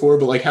Jackson before,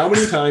 but like how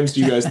many times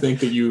do you guys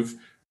think that you've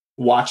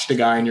watched a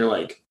guy and you're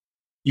like,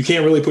 you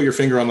can't really put your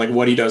finger on like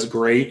what he does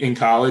great in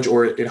college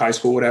or in high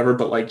school, whatever,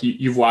 but like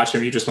you've watched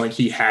him, you just like,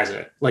 he has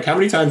it. Like how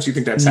many times do you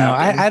think that's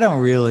happened? I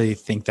don't really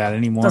think that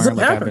anymore. Doesn't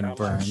like happen I've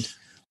been burned.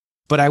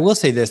 But I will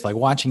say this, like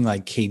watching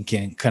like Cade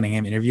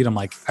Cunningham interviewed, I'm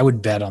like, I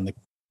would bet on the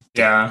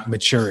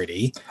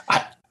maturity.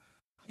 I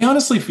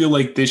honestly feel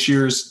like this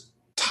year's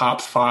top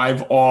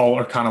 5 all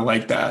are kind of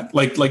like that.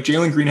 Like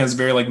Jalen Green has a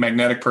very like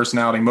magnetic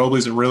personality.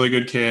 Mobley's a really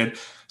good kid.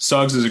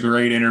 Suggs is a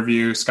great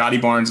interview. Scotty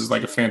Barnes is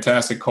like a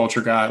fantastic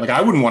culture guy. Like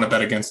I wouldn't want to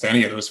bet against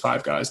any of those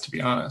 5 guys, to be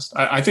honest.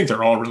 I think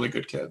they're all really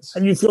good kids.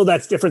 And you feel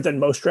that's different than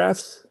most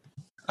drafts?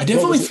 I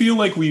definitely feel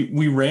like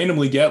we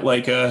randomly get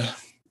like a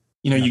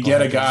you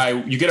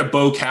get a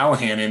Bo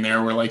Callahan in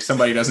there where like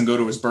somebody doesn't go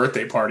to his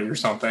birthday party or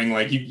something.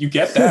 Like you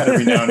get that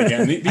every now and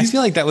again. I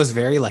feel like that was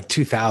very like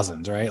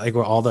 2000s, right? Like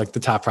where all the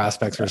top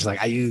prospects were just like,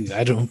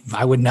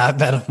 I would not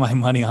bet my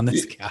money on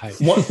this guy.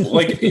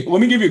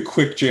 Let me give you a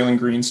quick Jalen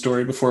Green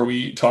story before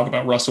we talk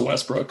about Russell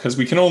Westbrook, because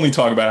we can only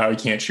talk about how he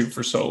can't shoot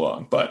for so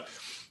long. But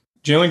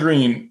Jalen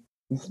Green,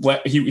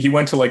 he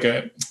went to like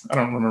I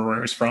don't remember where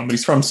he's from, but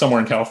he's from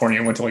somewhere in California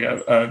and went to like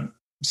a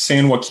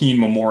San Joaquin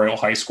Memorial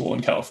High School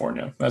in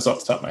California. That's off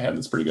the top of my head.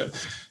 That's pretty good.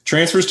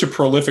 Transfers to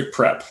Prolific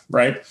Prep,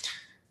 right?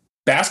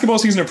 Basketball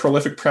season at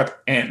Prolific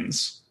Prep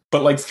ends.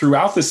 But like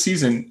throughout the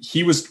season,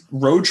 he was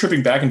road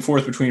tripping back and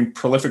forth between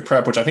Prolific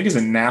Prep, which I think is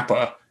in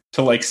Napa,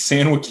 to like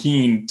San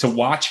Joaquin to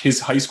watch his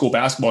high school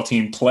basketball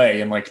team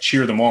play and like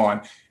cheer them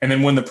on. And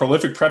then when the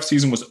Prolific Prep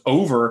season was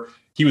over,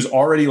 he was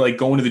already like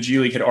going to the G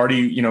League, had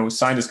already,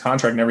 signed his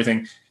contract and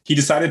everything. He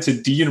decided to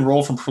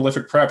de-enroll from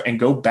Prolific Prep and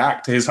go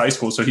back to his high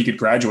school so he could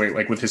graduate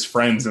like with his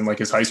friends in like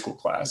his high school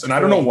class. And I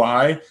don't know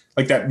why,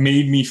 like that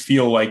made me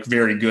feel like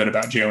very good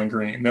about Jalen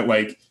Green, that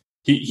like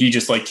he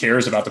just like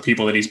cares about the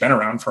people that he's been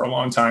around for a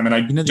long time.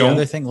 And the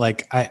other thing,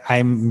 like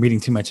I'm reading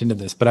too much into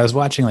this, but I was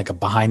watching like a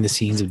behind the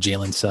scenes of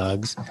Jalen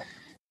Suggs,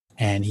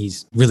 and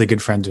he's really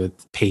good friends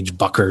with Paige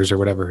Buckers or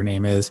whatever her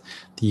name is,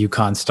 the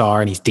UConn star,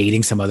 and he's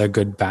dating some other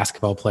good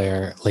basketball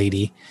player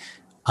lady.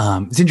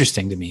 It's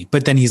interesting to me,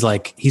 but then he's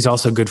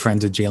also good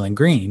friends with Jalen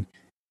Green,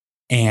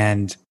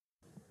 and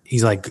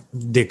he's like,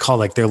 they call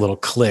like their little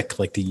clique,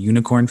 like the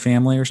Unicorn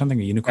Family or something,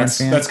 a Unicorn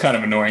family. That's kind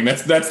of annoying.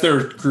 That's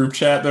their group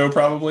chat though.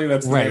 Probably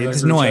that's right.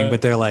 It's annoying,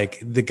 but they're like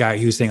the guy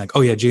who's saying like,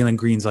 oh yeah, Jalen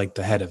Green's like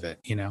the head of it.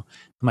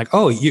 I'm like,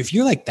 oh, if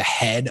you're like the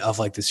head of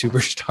like the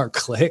superstar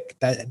clique,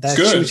 that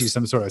shows you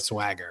some sort of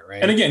swagger,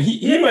 right? And again,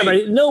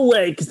 no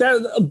way, because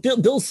that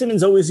Bill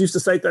Simmons always used to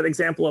cite that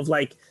example of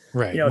like,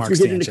 right, if you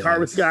get in the car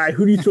with a guy,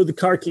 who do you throw the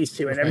car keys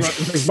to? And everyone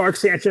like Mark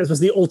Sanchez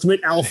was the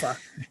ultimate alpha,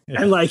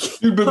 and like,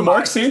 but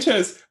Mark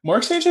Sanchez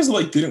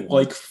like didn't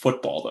like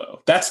football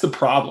though. That's the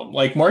problem.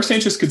 Like Mark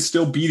Sanchez could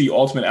still be the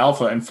ultimate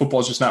alpha, and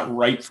football's just not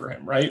right for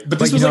him, right? But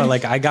this was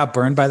like I got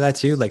burned by that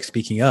too. Like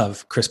speaking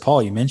of Chris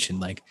Paul, you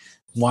mentioned like.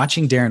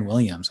 Watching Darren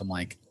Williams, I'm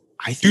like,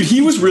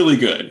 he was really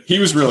good. He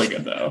was really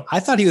good though. I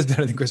thought he was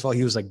better than Chris Paul.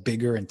 He was like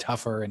bigger and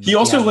tougher, and he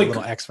also had like a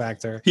little X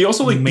factor. He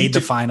also like made the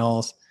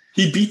finals.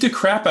 He beat the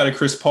crap out of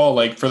Chris Paul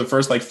like for the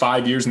first like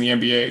 5 years in the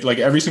NBA. Like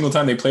every single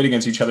time they played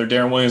against each other,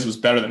 Darren Williams was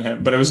better than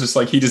him. But it was just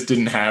like he just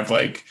didn't have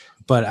like.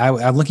 But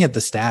I'm looking at the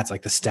stats.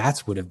 Like the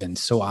stats would have been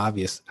so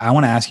obvious. I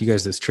want to ask you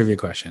guys this trivia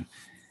question.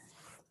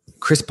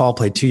 Chris Paul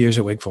played 2 years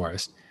at Wake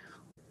Forest.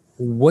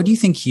 What do you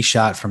think he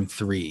shot from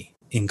three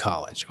in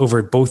college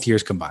over both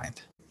years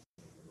combined?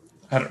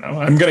 I don't know.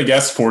 I'm going to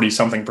guess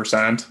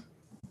 40-something%.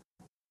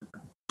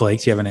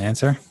 Blake, do you have an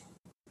answer?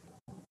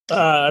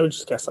 I would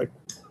just guess like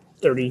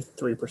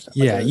 33%.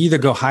 Yeah, you either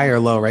go high or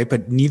low, right?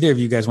 But neither of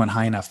you guys went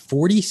high enough.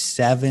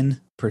 47%.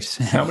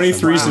 How many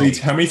threes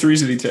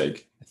did he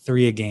take?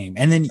 3 a game.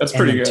 And then that's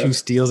pretty good. 2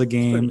 steals a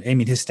game. I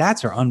mean, his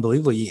stats are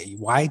unbelievable.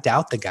 Why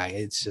doubt the guy?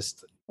 It's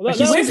just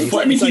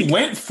he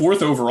went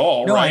fourth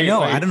overall. No, right? I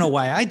know. Like, I don't know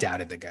why I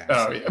doubted the guy.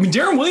 Oh, I mean,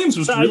 Darren Williams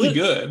was really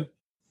good.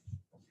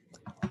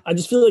 I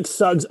just feel like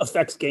Suggs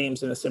affects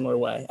games in a similar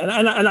way, and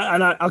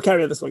I'll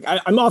carry this way.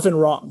 I'm often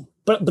wrong,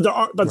 but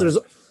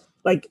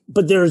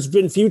there's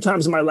been few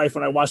times in my life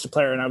when I watched a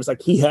player and I was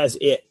like, he has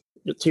it.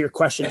 To your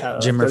question, Tyler,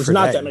 there's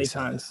not that many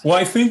times. Well,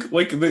 I think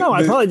like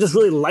I probably just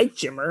really like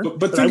Jimmer,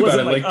 but think about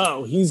it,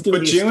 like he's going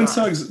to be. But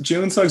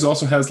Jalen Suggs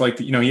also has like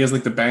he has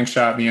like the bank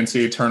shot in the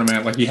NCAA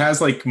tournament. Like he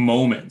has like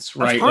moments,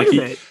 right? That's part of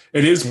it.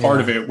 It is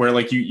part of it where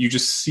like you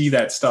just see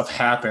that stuff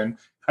happen.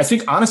 I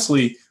think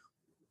honestly.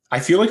 I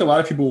feel like a lot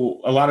of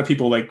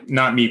people, like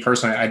not me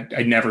personally,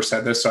 I never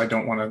said this, so I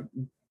don't want to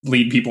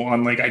lead people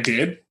on like I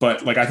did,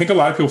 but like I think a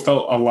lot of people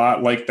felt a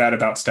lot like that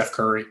about Steph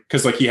Curry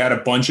because like he had a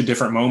bunch of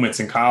different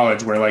moments in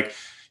college where like,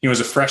 as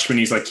a freshman,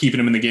 he's like keeping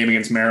him in the game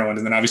against Maryland.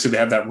 And then obviously they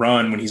have that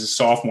run when he's a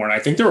sophomore. And I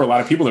think there were a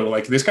lot of people that were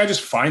like, this guy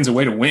just finds a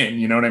way to win.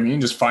 You know what I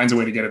mean? Just finds a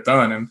way to get it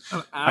done. And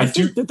I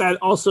think that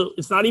also,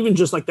 it's not even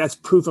just like that's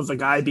proof of a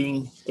guy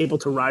being able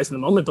to rise in the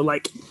moment, but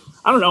like,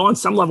 I don't know, on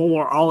some level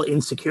we're all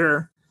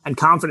insecure. And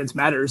confidence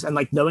matters, and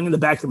like knowing in the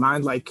back of your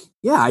mind, like,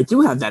 yeah, I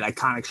do have that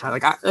iconic shot.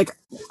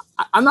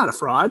 I'm not a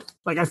fraud.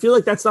 Like, I feel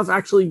like that stuff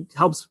actually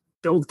helps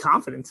build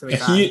confidence in a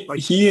guy.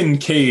 He and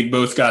Cade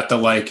both got the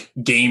like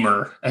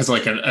gamer as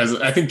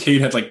I think Cade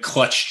had like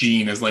clutch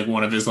gene as like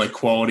one of his like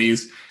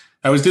qualities.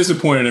 I was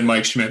disappointed in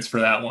Mike Schmitz for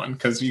that one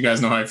because you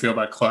guys know how I feel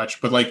about clutch,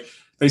 but like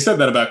they said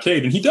that about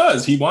Cade, and he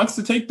does. He wants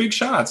to take big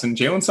shots, and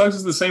Jalen Suggs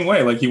is the same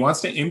way. Like he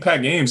wants to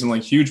impact games in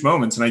like huge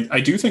moments, and I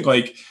do think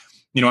like.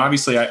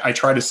 Obviously I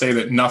try to say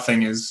that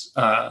nothing is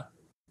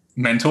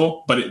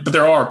mental, but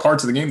there are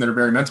parts of the game that are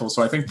very mental.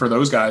 So I think for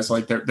those guys,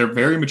 like they're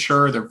very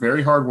mature, they're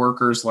very hard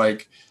workers.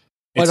 Like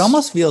it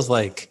almost feels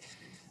like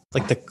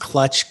the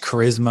clutch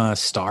charisma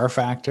star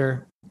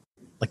factor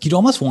Like you'd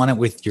almost want it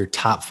with your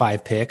top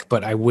 5 pick,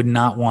 but I would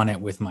not want it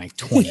with my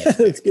 20th.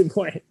 That's a good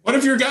point. What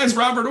if your guy's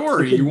Robert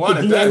Ory? You want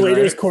it then,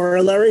 Waiters right?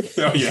 corollary?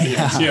 Oh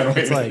yeah.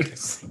 It's like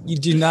you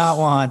do not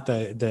want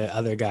the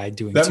other guy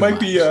doing that. Too might much.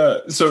 be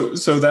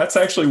so that's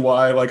actually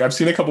why. Like I've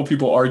seen a couple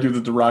people argue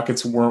that the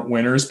Rockets weren't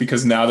winners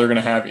because now they're going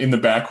to have in the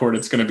backcourt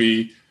it's going to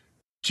be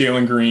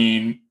Jalen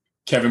Green,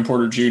 Kevin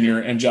Porter Jr.,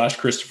 and Josh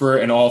Christopher,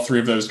 and all 3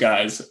 of those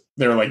guys.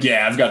 They're like,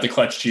 yeah, I've got the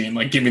clutch gene.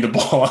 Like, give me the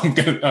ball.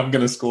 I'm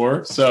gonna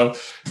score. So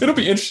it'll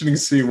be interesting to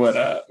see what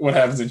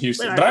happens in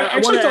Houston. Wait, but I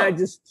actually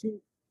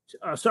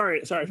thought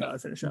sorry, Tyler,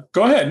 finish up.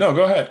 Go ahead. No,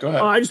 go ahead.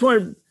 I just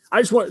want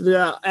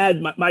to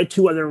add my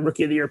 2 other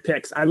Rookie of the Year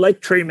picks. I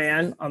like Trey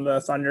Mann on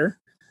the Thunder.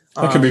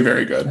 That could be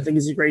very good. I think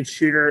he's a great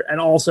shooter, and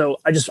also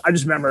I just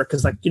remember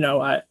because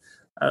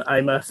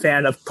I'm a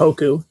fan of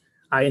Poku.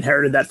 I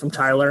inherited that from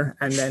Tyler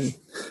and then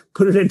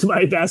put it into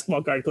my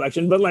basketball card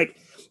collection. But like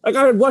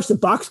I would watch the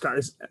box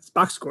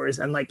scores,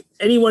 and like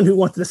anyone who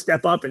wanted to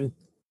step up and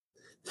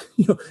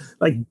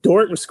like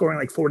Dort was scoring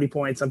like 40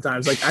 points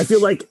sometimes. Like I feel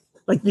like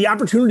the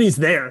opportunity is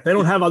there. They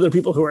don't have other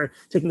people who are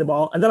taking the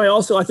ball. And then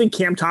I think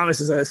Cam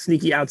Thomas is a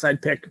sneaky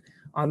outside pick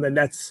on the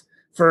Nets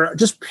for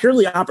just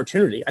purely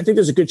opportunity. I think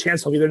there's a good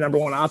chance he'll be their number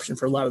 1 option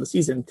for a lot of the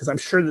season because I'm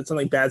sure that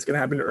something bad's going to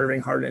happen to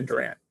Irving, Harden, and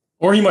Durant.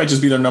 Or he might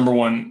just be their number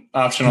 1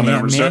 option on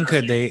their reserve.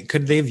 Could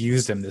they've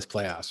used him this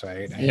playoffs,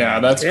 right? Yeah,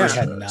 that's for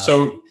sure.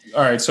 So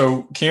all right,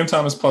 so Cam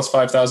Thomas plus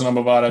 5,000 on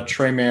Bovada,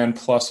 Trey Mann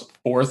plus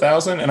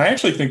 4,000. And I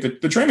actually think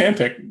that the Trey Mann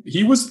pick,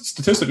 he was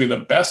statistically the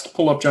best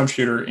pull-up jump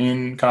shooter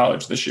in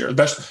college this year, the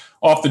best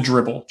off the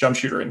dribble jump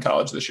shooter in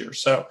college this year.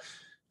 So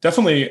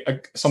definitely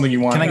something you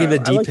want. Can I give a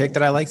deep pick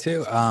that I like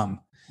too?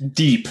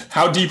 Deep.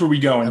 How deep are we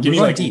going? Give me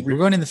like deep. We're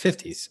going in the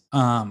 50s.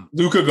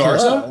 Luka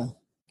Garza?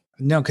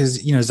 No,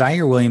 because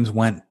Zaire Williams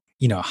went,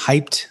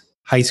 hyped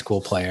high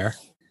school player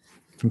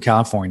from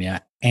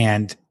California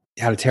and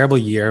had a terrible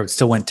year,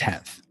 still went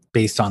 10th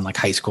based on like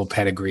high school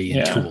pedigree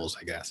and tools,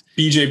 I guess.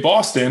 BJ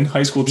Boston,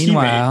 high school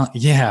Meanwhile,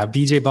 teammate.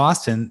 BJ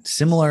Boston,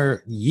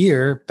 similar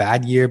year,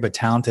 bad year, but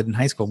talented in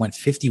high school, went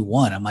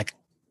 51. I'm like,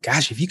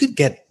 gosh, if you could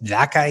get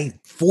that guy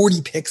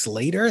 40 picks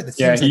later, that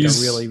seems like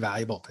a really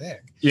valuable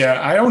pick.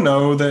 Yeah, I don't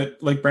know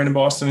that like Brandon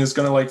Boston is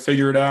going to like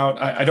figure it out.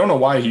 I don't know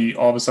why he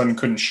all of a sudden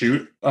couldn't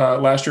shoot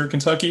last year at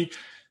Kentucky.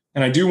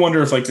 And I do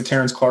wonder if like the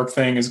Terrence Clark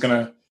thing is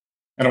going to,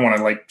 I don't want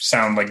to like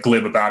sound like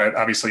glib about it.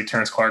 Obviously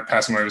Terrence Clark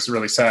passing away was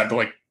really sad, but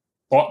like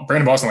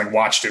Brandon Boston like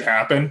watched it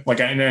happen.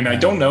 Like, and I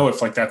don't know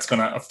if like that's going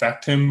to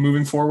affect him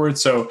moving forward.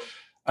 So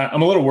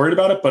I'm a little worried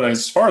about it. But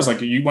as far as like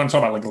you want to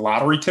talk about like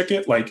lottery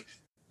ticket, like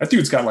that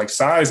dude's got like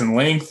size and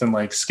length and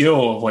like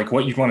skill of like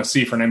what you'd want to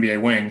see for an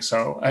NBA wing.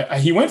 So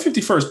he went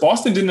 51st.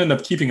 Boston didn't end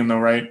up keeping him though,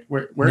 right?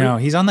 Where no,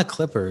 he's on the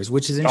Clippers,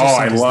 which is interesting.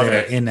 Oh, I love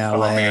it in LA. Oh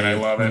man, I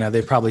love it.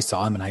 They probably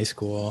saw him in high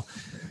school.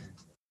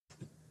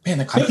 Man,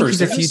 the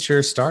Clippers. I think he's a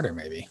future starter,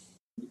 maybe.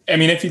 I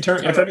mean, if everything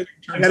turns,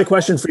 I got a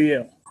question for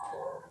you.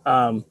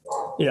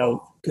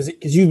 Because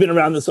you've been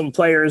around some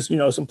players,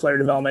 some player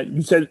development.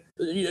 You said,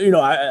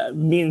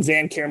 me and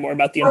Zan care more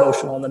about the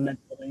emotional and the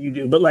mental than you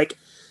do. But like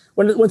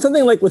when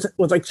something like with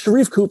like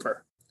Sharif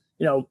Cooper,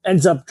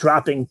 ends up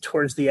dropping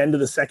towards the end of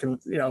the second,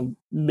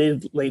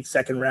 late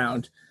second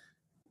round,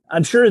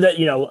 I'm sure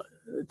that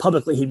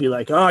publicly he'd be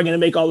like, "Oh, I'm going to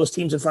make all those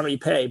teams in front of me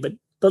pay." But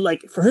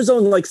like for his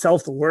own like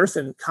self-worth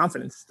and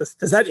confidence,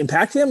 does that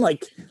impact him?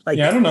 Like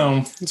yeah, I don't know.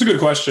 It's a good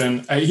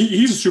question.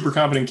 He's a super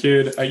competent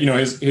kid.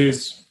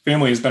 His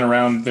family has been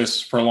around this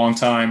for a long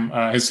time.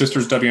 His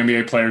sister's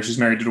WNBA player. She's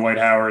married to Dwight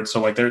Howard. So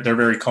like they're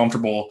very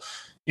comfortable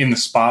in the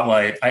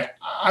spotlight.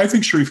 I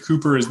think Sharif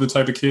Cooper is the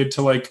type of kid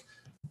to like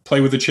play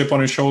with a chip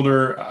on his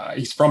shoulder.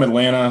 He's from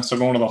Atlanta. So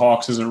going to the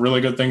Hawks is a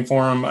really good thing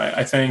for him.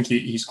 I think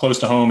he's close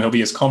to home. He'll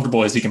be as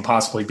comfortable as he can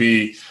possibly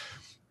be.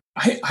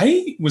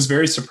 I was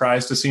very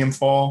surprised to see him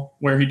fall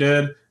where he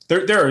did.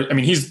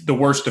 He's the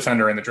worst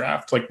defender in the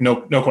draft. Like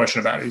no question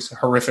about it. He's a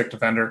horrific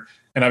defender.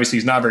 And obviously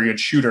he's not a very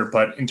good shooter,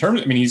 but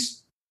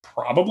he's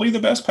probably the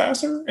best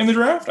passer in the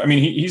draft.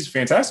 He's a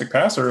fantastic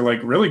passer, like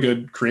really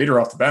good creator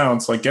off the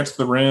bounce, like gets to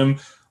the rim,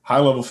 high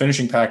level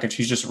finishing package.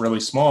 He's just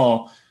really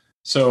small.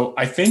 So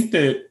I think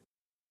that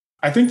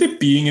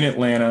being in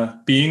Atlanta,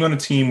 being on a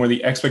team where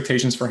the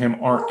expectations for him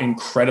aren't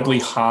incredibly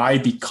high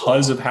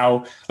because of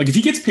how, like if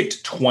he gets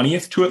picked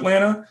 20th to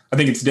Atlanta, I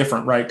think it's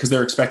different, right? Because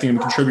they're expecting him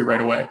to contribute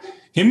right away.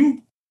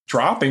 Him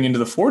dropping into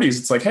the 40s,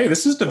 it's like, hey,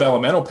 this is a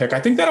developmental pick. I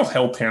think that'll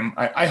help him.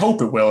 I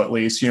hope it will at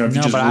least. I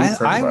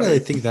really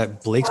think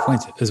that Blake's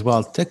point as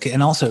well,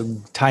 and also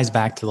ties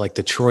back to like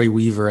the Troy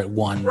Weaver at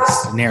one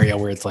scenario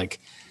where it's like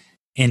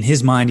in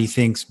his mind he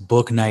thinks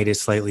Book Knight is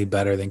slightly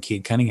better than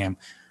Cade Cunningham.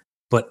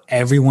 But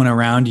everyone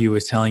around you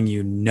is telling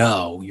you,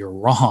 no, you're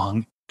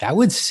wrong. That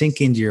would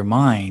sink into your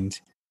mind.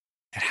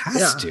 It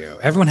has to.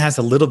 Everyone has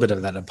a little bit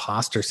of that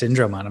imposter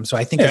syndrome on them. So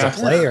I think as a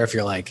player, if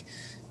you're like,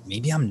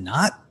 maybe I'm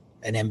not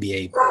an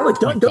NBA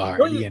point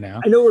guard,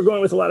 I know we're going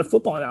with a lot of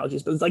football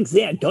analogies, but it's like,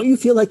 Zan, don't you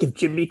feel like if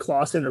Jimmy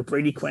Clausen or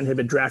Brady Quinn had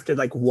been drafted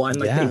like one,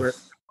 like they were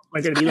Am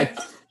I going to be like?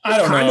 I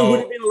don't know. Would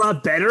have been a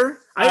lot better.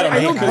 I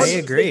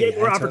agree. They get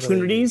more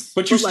opportunities,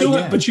 but you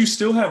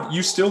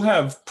still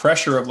have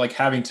pressure of like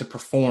having to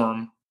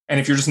perform. And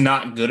if you're just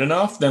not good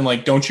enough, then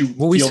like, don't you?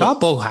 Well, we saw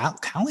Bo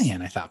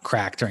Callahan, I thought,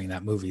 crack during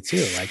that movie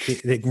too. Like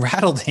it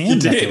rattled him.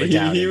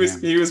 He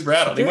was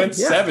rattled. He went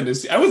 7 to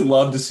see. I would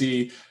love to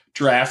see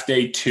draft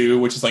day 2,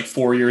 which is like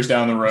 4 years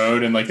down the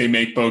road, and like they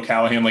make Bo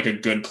Callahan like a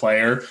good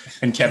player,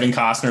 and Kevin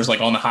Costner's like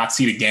on the hot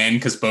seat again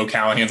because Bo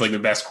Callahan's like the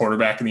best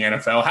quarterback in the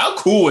NFL. How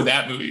cool would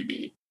that movie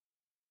be?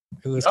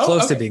 It was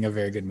close to being a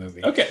very good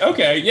movie.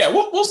 Okay, yeah,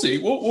 we'll see.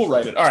 We'll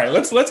write it. All right,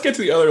 let's get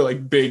to the other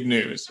like big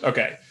news.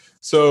 Okay,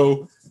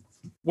 so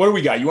what do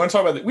we got? You want to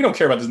talk about? We don't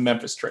care about this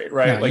Memphis trade,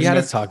 right? No, you got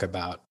to talk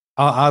about.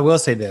 I will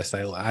say this: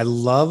 I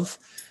would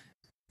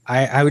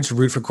just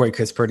root for Corey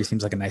Kispert. He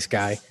seems like a nice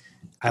guy.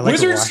 I like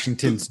what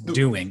Washington's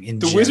doing.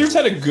 The Wizards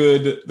had a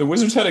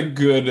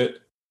good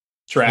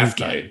draft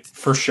night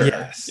for sure.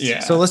 Yes. Yeah.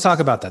 So let's talk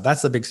about that.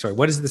 That's the big story.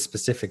 What is the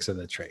specifics of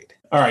the trade?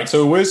 All right.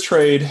 So Wiz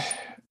trade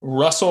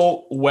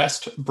Russell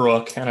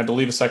Westbrook and I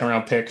believe a second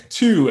round pick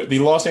to the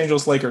Los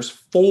Angeles Lakers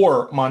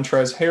for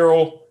Montrezl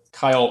Harrell,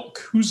 Kyle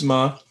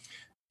Kuzma,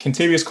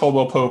 Kentavious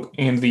Caldwell-Pope,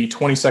 and the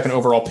 22nd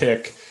overall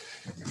pick.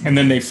 And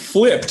then they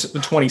flipped the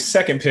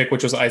 22nd pick,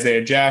 which was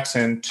Isaiah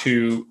Jackson,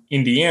 to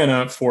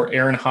Indiana for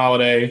Aaron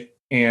Holiday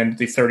and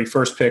the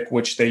 31st pick,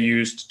 which they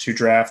used to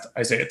draft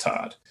Isaiah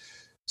Todd.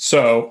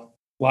 So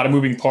a lot of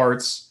moving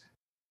parts.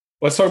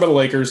 Let's talk about the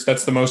Lakers.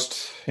 That's the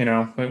most,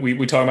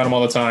 we talk about them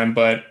all the time,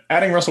 but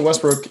adding Russell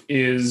Westbrook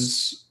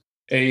is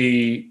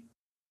a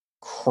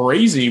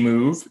crazy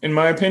move, in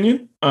my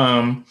opinion.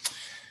 I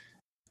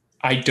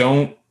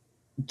don't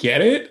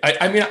get it.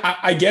 I mean,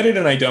 I get it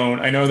and I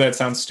don't. I know that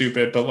sounds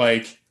stupid, but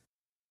like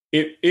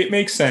it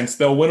makes sense.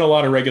 They'll win a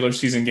lot of regular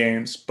season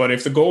games, but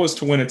if the goal is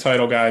to win a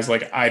title, guys,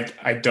 like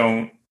I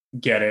don't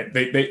get it.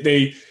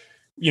 They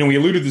we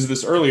alluded to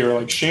this earlier,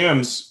 like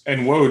Shams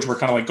and Woj were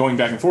kind of like going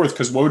back and forth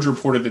because Woj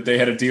reported that they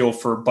had a deal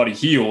for Buddy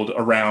Hield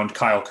around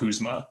Kyle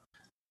Kuzma.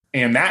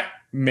 And that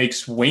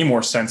makes way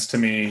more sense to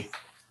me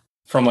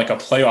from like a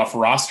playoff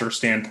roster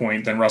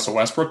standpoint than Russell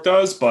Westbrook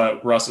does.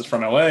 But Russ is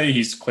from LA.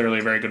 He's clearly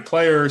a very good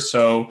player.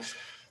 So,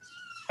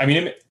 I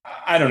mean,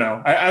 I don't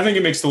know. I think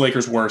it makes the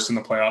Lakers worse in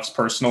the playoffs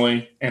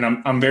personally. And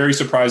I'm very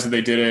surprised that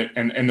they did it.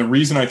 And the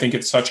reason I think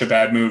it's such a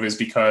bad move is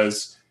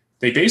because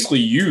they basically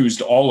used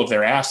all of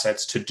their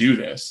assets to do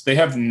this. They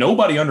have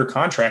nobody under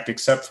contract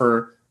except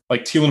for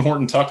like Teelan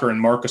Horton-Tucker and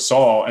Marc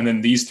Gasol, and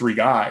then these 3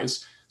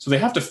 guys. So they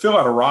have to fill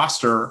out a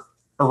roster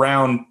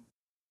around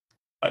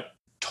a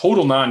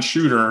total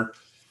non-shooter,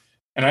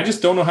 and I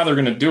just don't know how they're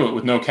going to do it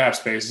with no cap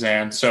space,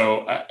 Zan.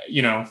 So, I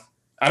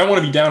don't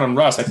want to be down on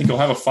Russ. I think he'll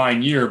have a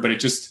fine year, but it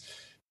just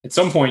at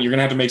some point you're going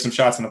to have to make some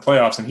shots in the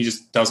playoffs, and he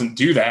just doesn't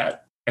do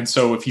that. And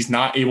so if he's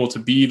not able to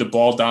be the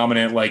ball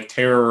dominant, like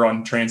terror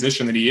on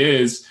transition that he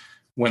is,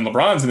 when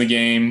LeBron's in the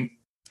game,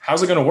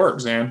 how's it going to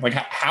work, Zan? Like,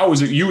 how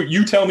is it?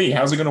 You tell me,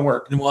 how's it going to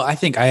work? Well, I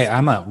think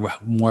I'm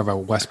more of a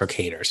Westbrook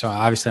hater, so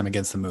obviously I'm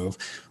against the move.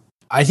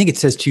 I think it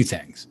says 2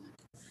 things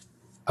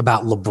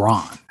about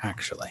LeBron,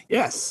 actually.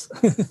 Yes.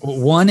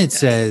 One, it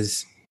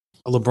says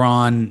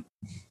LeBron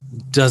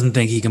doesn't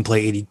think he can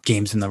play 80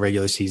 games in the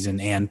regular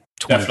season and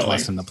 20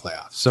 plus in the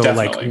playoffs. So,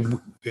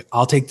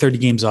 I'll take 30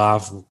 games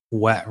off.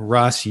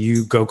 Russ,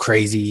 you go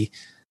crazy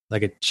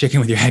like a chicken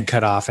with your head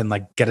cut off and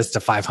like get us to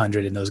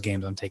 500 in those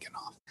games I'm taking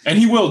off. And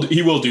he will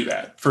do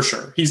that for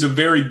sure. He's a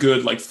very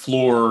good like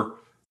floor.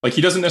 Like he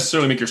doesn't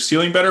necessarily make your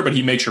ceiling better, but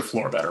he makes your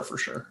floor better for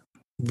sure.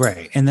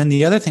 Right. And then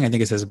the other thing I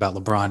think it says about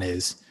LeBron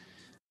is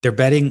they're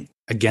betting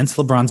against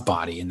LeBron's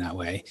body in that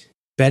way,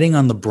 betting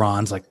on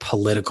LeBron's like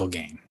political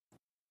game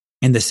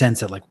in the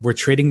sense that like we're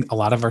trading a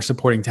lot of our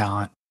supporting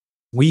talent.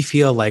 We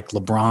feel like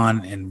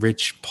LeBron and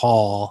Rich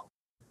Paul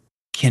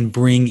can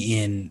bring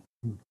in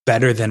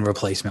better than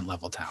replacement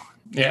level talent.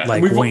 Yeah,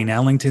 like Wayne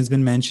Ellington's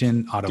been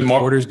mentioned, Otto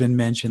Porter's been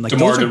mentioned. Like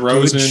DeMar those are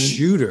DeRozan, good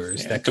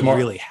shooters that can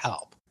really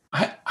help.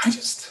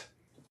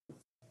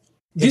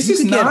 This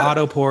is not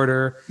Otto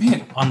Porter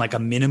on like a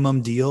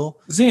minimum deal.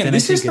 Zan,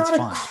 this is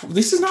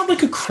not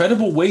like a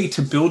credible way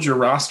to build your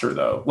roster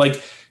though.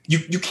 Like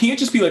you can't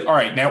just be like, all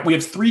right, now we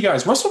have 3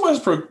 guys. Russell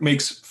Westbrook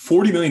makes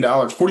 $40 million,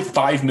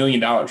 $45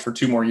 million for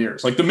 2 more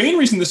years. Like the main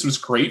reason this was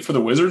great for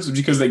the Wizards is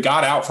because they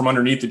got out from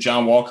underneath the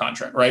John Wall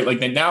contract, right? Like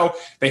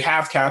they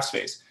have cap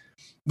space.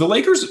 The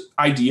Lakers'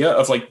 idea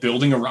of like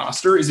building a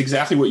roster is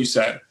exactly what you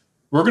said.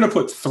 We're going to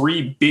put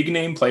 3 big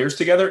name players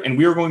together and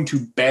we are going to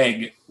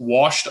beg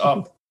washed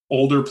up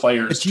older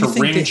players to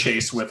ring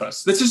chase with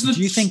us. This is the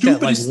Do you think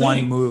that like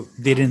one move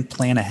they didn't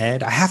plan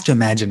ahead? I have to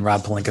imagine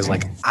Rob Pelinka's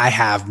like, I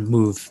have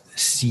move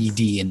C,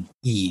 D, and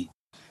E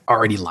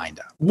already lined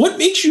up. What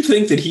makes you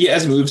think that he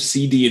has moves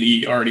C, D, and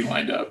E already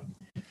lined up?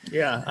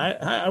 Yeah,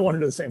 I want to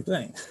do the same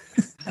thing.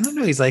 I don't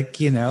know. He's like,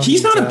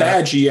 he's not a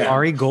bad GM.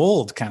 Ari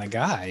Gold kind of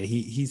guy.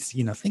 He's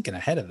thinking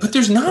ahead of it. But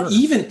there's not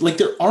even like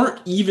there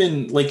aren't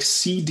even like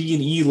C, D,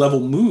 and E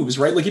level moves,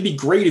 right? Like it'd be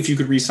great if you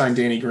could re-sign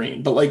Danny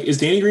Green, but like, is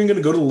Danny Green going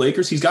to go to the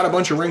Lakers? He's got a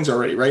bunch of rings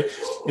already, right?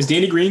 Is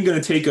Danny Green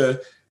going to take a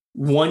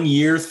 1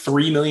 year,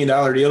 $3 million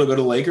deal to go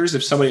to Lakers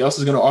if somebody else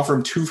is going to offer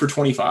him 2 for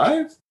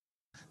 25?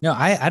 No,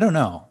 I don't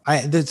know.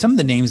 Some of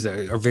the names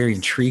that are very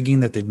intriguing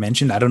that they've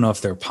mentioned, I don't know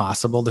if they're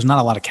possible. There's not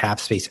a lot of cap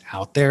space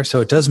out there.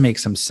 So it does make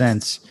some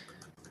sense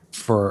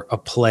for a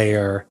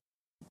player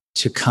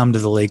to come to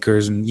the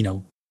Lakers and,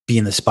 be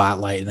in the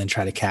spotlight and then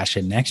try to cash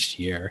in next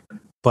year.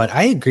 But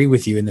I agree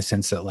with you in the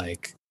sense that,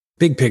 like,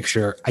 big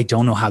picture, I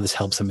don't know how this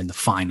helps them in the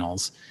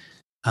finals.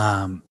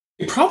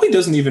 It probably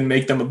doesn't even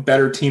make them a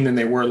better team than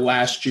they were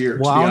last year.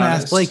 Well, I want to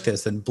ask Blake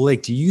this. And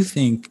Blake, do you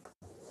think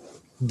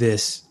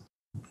this...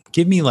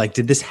 Give me,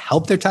 did this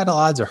help their title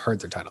odds or hurt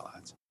their title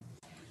odds?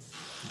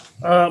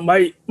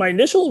 My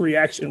initial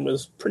reaction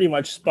was pretty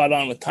much spot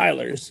on with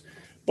Tyler's,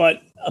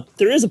 but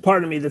there is a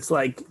part of me that's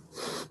like,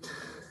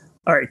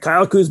 all right,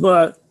 Kyle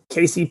Kuzma,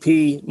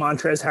 KCP,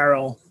 Montrezl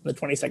Harrell, the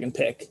 22nd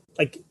pick.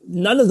 Like,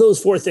 none of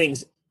those 4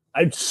 things,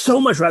 I'd so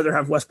much rather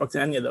have Westbrook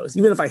than any of those,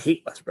 even if I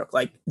hate Westbrook.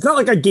 Like, it's not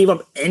like I gave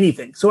up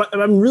anything. So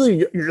I'm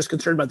really, you're just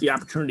concerned about the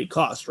opportunity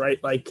cost,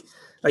 right? Like,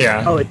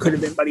 oh, it could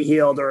have been Buddy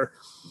Hield or...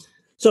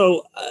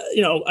 So,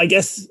 I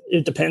guess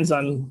it depends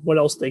on what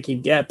else they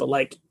could get. But,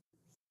 like,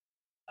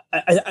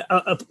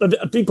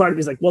 a big part of me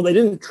is like, well, they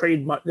didn't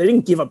trade much. They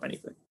didn't give up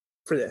anything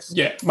for this.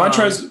 Yeah.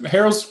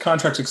 Harrell's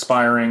contract's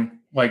expiring.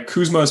 Like,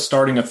 Kuzma is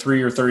starting a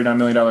 3 or $39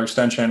 million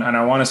extension. And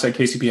I want to say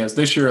KCP has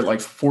this year at like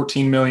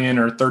 $14 million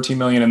or $13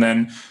 million. And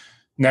then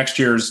next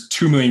year's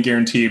 $2 million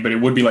guaranteed, but it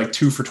would be like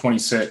 2 for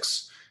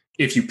 26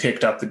 if you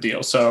picked up the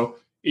deal. So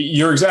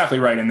you're exactly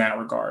right in that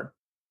regard.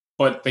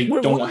 But they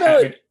don't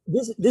have it.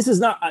 This is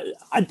not.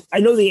 I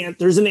know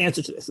there's an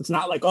answer to this. It's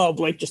not like, oh,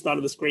 Blake just thought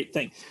of this great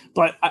thing,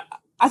 but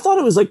I thought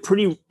it was like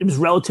it was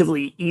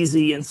relatively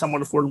easy and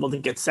somewhat affordable to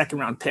get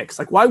 2nd-round picks.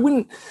 Like, why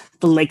wouldn't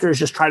the Lakers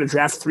just try to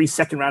draft 3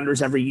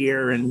 second-rounders every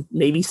year and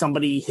maybe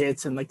somebody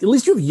hits and, like, at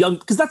least you have young,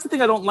 because that's the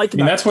thing I don't like.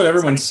 That's what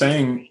everyone's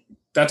saying.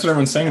 That's what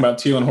everyone's saying about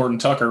Teal and Horton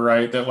Tucker,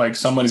 right? That, like,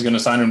 somebody's going to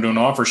sign him to an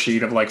offer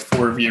sheet of like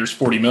 4 years,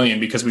 $40 million,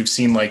 because we've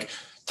seen like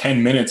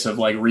 10 minutes of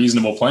like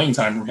reasonable playing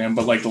time from him,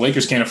 but like the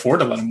Lakers can't afford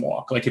to let him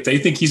walk. Like, if they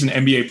think he's an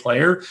NBA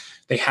player,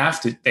 they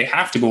have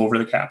to go over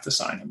the cap to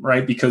sign him,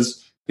 right?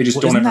 Because they just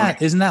don't.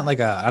 Isn't that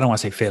like I don't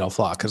want to say fatal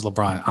flaw, because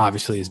LeBron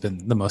obviously has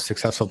been the most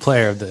successful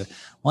player of the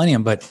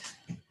millennium, but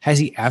has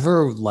he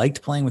ever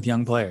liked playing with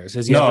young players?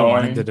 Has he ever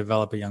wanted to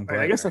develop a young player?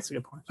 I guess that's a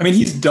good point. I mean,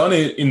 he's done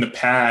it in the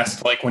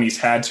past, like when he's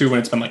had to, when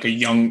it's been like a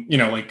young,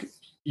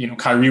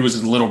 Kyrie was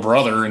his little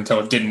brother until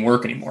it didn't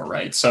work anymore,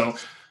 right? So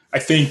I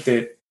think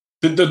that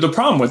the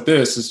problem with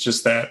this is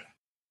just that,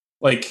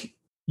 like,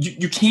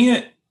 you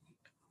can't.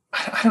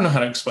 I don't know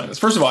how to explain this.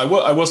 First of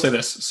all, I will say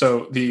this.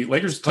 So the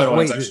Lakers title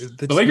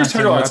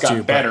odds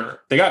got better.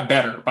 They got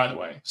better, by the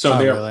way. So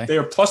they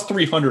are plus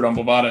 300 on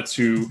Bovada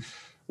to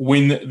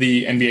win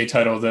the NBA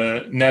title.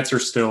 The Nets are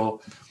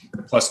still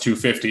plus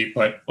 250,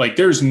 but like,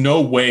 there's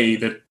no way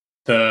that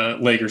the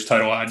Lakers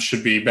title odds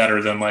should be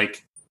better than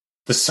like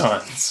the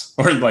Suns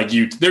or like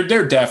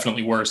they're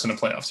definitely worse in a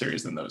playoff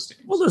series than those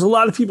teams. Well, there's a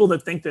lot of people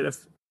that think that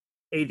if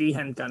AD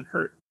hadn't gotten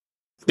hurt,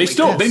 they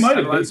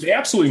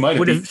absolutely might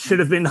have should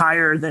have been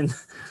higher than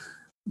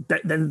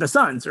the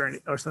Suns or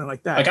something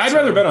like that. Like, I'd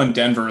rather bet on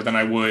Denver than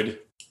I would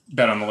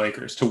bet on the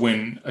Lakers to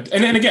win.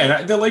 And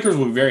again, the Lakers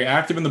will be very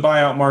active in the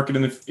buyout market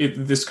in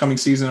this coming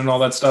season and all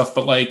that stuff.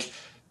 But like,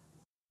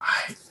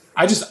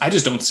 I just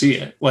don't see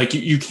it. Like,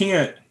 you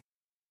can't,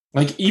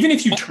 like, even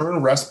if you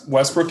turn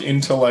Westbrook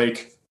into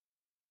like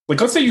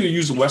let's say you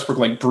use Westbrook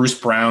like Bruce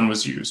Brown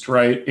was used,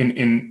 right,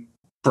 in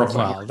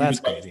Brooklyn. Wow, that's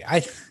crazy.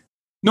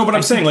 No, but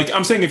I'm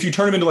saying if you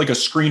turn him into like a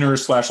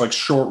screener / like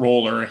short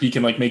roller, he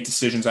can like make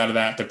decisions out of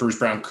that Bruce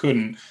Brown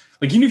couldn't.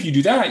 Like, even if you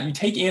do that, you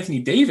take Anthony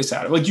Davis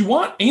out of it. Like, you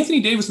want Anthony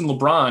Davis and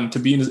LeBron to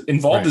be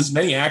involved in as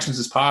many actions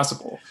as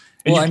possible.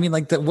 And I mean,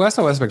 like, the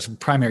Russell Westbrook's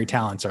primary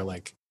talents are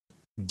like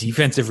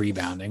defensive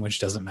rebounding, which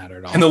doesn't matter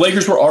at all. And the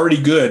Lakers were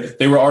already good.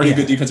 They were already a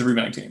good defensive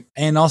rebounding team.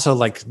 And also,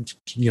 like,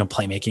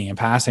 playmaking and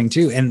passing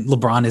too. And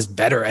LeBron is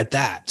better at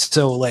that.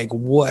 So, like,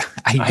 what?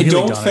 I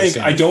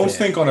don't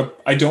think on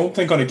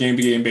a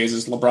game-to-game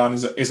basis,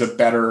 LeBron is a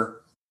better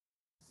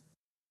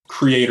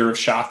creator of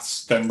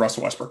shots than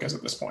Russell Westbrook is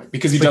at this point,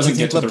 because he doesn't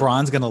get to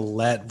LeBron's going to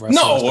let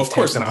Russell Westbrook of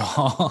course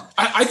not.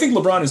 I think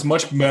LeBron is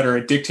much better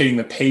at dictating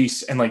the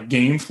pace and like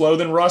game flow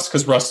than Russ,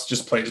 because Russ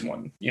just plays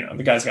one.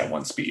 The guy's got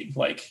one speed.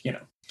 Like,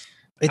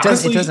 it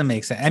doesn't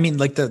make sense. I mean,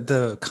 like,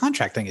 the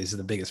contract thing is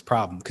the biggest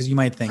problem, because you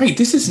might think,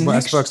 this is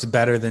Westbrook's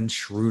better than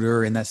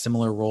Schroeder in that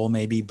similar role,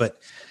 maybe,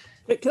 but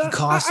it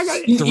costs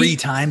 3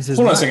 times as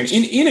much. Hold on a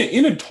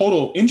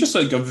second. In just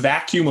like a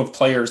vacuum of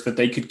players that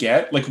they could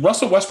get, like,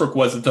 Russell Westbrook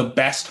was the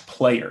best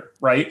player,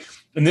 right?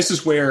 And this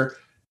is where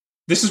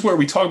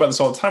we talk about this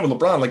all the time with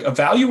LeBron. Like,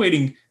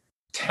 evaluating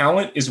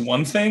talent is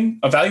one thing,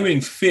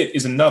 evaluating fit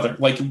is another.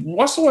 Like,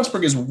 Russell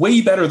Westbrook is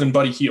way better than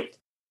Buddy Hield,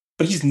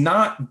 but he's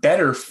not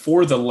better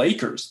for the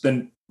Lakers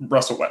than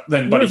Buddy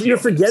Hield. You're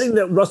forgetting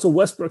that Russell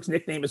Westbrook's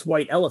nickname is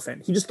White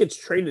Elephant. He just gets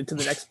traded to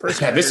the next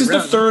person. Yeah, this is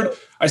the third.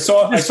 I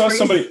saw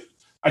somebody.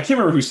 I can't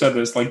remember who said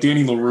this. Like,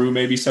 Danny LaRue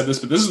maybe said this,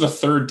 but this is the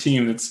third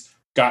team that's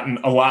gotten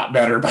a lot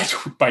better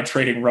by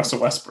trading Russell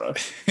Westbrook.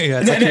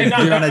 Yeah,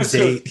 it's you're on a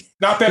date.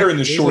 Not better in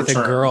the short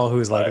term. A girl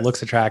who's like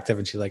looks attractive,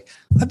 and she's like,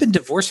 "I've been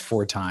divorced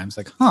 4 times."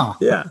 Like, huh?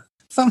 Yeah,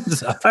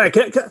 something's up. All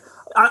right,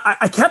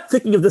 I kept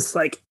thinking of this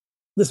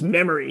this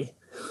memory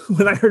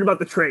when I heard about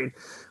the trade,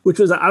 which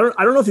was I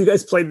don't know if you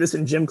guys played this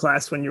in gym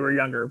class when you were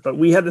younger, but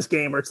we had this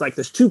game where it's like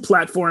there's 2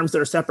 platforms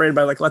that are separated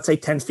by let's say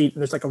 10 feet,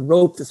 and there's like a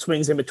rope that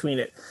swings in between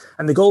it,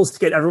 and the goal is to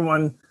get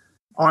everyone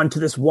onto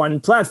this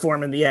one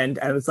platform in the end,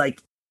 and it's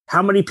like,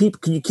 how many people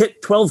can you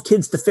get 12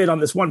 kids to fit on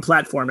this one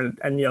platform?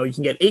 And you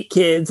can get 8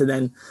 kids. And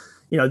then,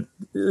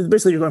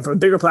 basically you're going from a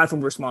bigger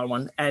platform to a smaller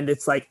one. And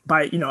it's like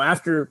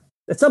after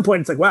at some point,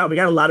 it's like, wow, we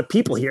got a lot of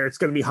people here. It's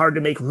going to be hard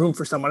to make room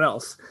for someone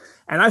else.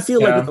 And I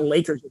feel like with the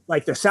Lakers,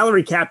 like their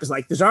salary cap is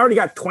like, there's already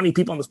got 20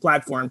 people on this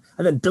platform.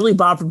 And then Billy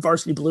Bob from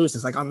Varsity Blues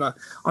is like on the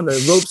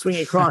rope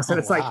swinging across. And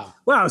it's like,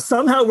 wow,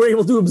 somehow we're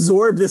able to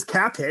absorb this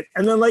cap hit.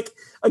 And then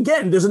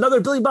again, there's another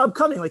Billy Bob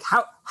coming. Like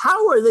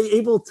how are they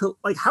able to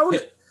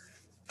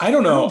I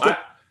don't know.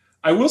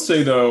 I will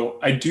say though,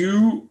 I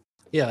do.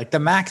 Yeah, like the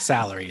max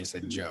salary is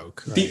a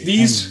joke.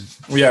 Right?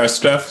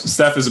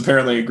 Steph is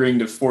apparently agreeing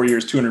to 4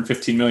 years,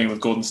 $215 million with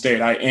Golden State.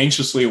 I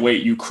anxiously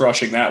await you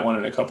crushing that one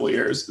in a couple of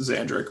years,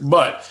 Zandrick.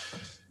 But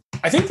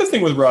I think the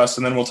thing with Russ,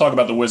 and then we'll talk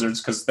about the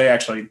Wizards because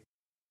they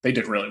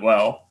did really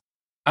well.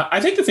 I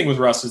think the thing with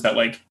Russ is that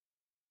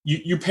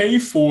you pay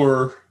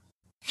for,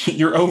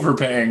 you're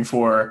overpaying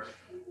for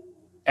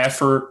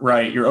effort,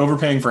 right? You're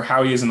overpaying for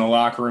how he is in the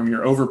locker room.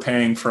 You're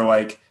overpaying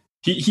for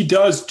he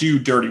does do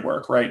dirty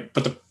work, right?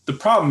 But the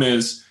problem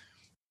is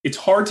it's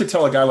hard to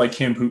tell a guy like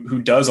him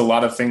who does a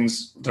lot of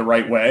things the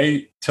right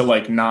way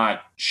to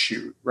not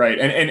shoot, right?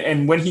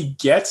 And when he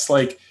gets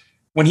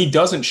when he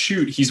doesn't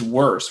shoot, he's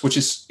worse, which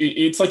is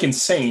it's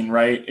insane,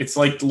 right? It's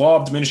like the law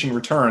of diminishing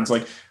returns.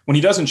 When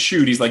he doesn't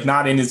shoot, he's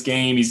not in his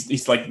game.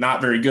 He's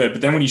not very good.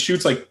 But then when he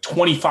shoots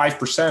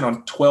 25%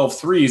 on 12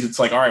 threes, it's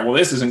all right, well,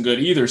 this isn't good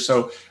either.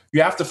 So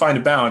you have to find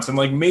a balance. And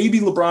maybe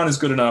LeBron is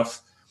good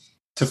enough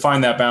to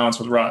find that balance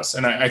with Russ.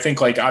 And I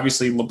think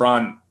obviously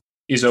LeBron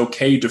is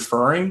okay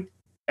deferring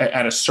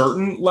at a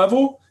certain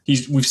level.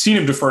 We've seen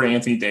him defer to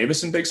Anthony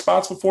Davis in big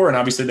spots before. And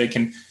obviously they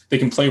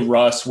can play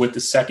Russ with the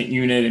second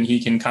unit and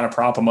he can kind of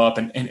prop him up.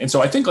 And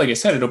so I think, like I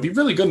said, it'll be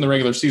really good in the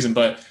regular season,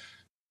 but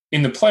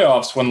in the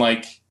playoffs when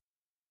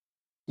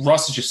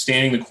Russ is just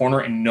standing in the corner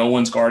and no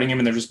one's guarding him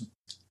and they're just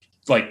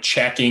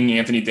checking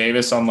Anthony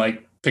Davis on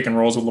pick and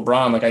rolls with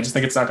LeBron, I just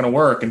think it's not going to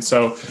work. And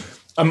so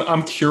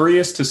I'm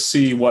curious to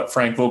see what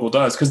Frank Vogel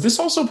does, because this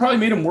also probably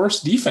made him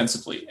worse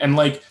defensively. And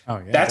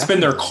that's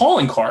been their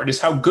calling card, is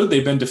how good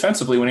they've been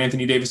defensively when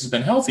Anthony Davis has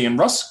been healthy. And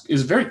Russ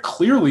is very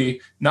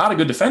clearly not a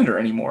good defender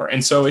anymore.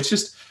 And so it's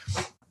just,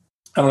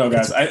 I don't know,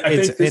 guys.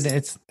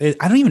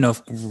 I don't even know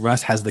if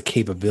Russ has the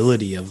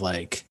capability of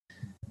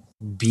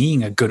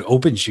being a good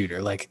open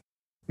shooter.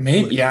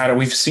 Maybe, yeah,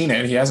 we've seen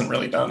it. He hasn't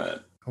really done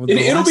it.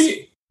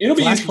 It'll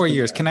be last 4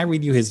 years. Can I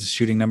read you his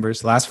shooting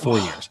numbers? Last 4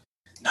 years.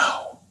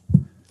 No.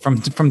 From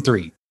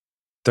 3,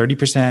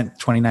 30%,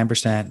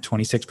 29%,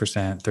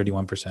 26%,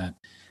 31%.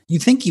 You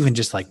think even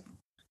just by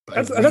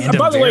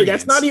the way,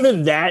 that's not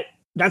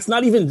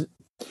even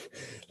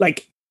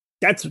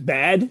that's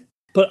bad.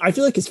 But I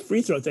feel his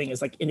free throw thing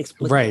is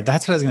inexplicable. Right,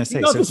 that's what I was going to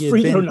say. So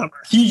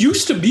he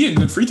used to be a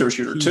good free throw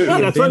shooter too.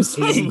 Yeah, that's what I'm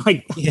saying.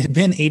 He had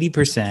been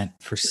 80%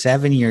 for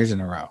 7 years in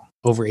a row,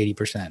 over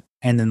 80%.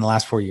 And then the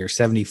last 4 years,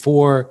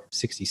 74,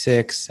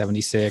 66,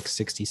 76,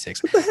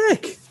 66. What the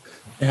heck?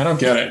 Yeah, I don't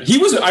get it. He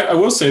was, I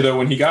will say though,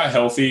 when he got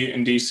healthy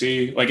in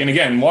DC, and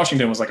again,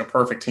 Washington was a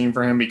perfect team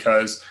for him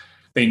because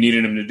they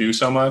needed him to do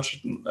so much.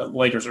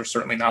 Lakers are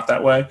certainly not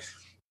that way.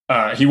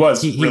 He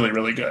was really,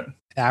 really good.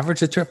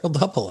 Averaged a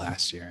triple-double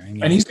last year.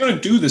 And he's going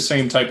to do the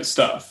same type of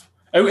stuff.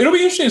 It'll be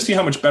interesting to see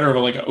how much better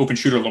of an open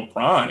shooter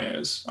LeBron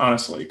is,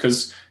 honestly,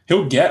 because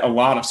he'll get a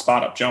lot of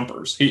spot-up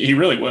jumpers. He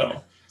really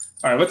will.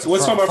 All right, let's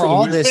talk about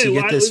all this.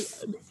 You get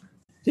this.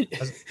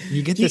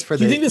 You get this for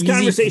the. Do you think this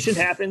conversation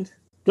happened?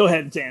 Go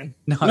ahead, Dan.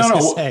 No, I was going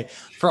to say,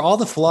 for all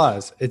the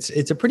flaws,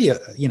 it's a pretty,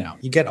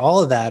 you get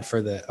all of that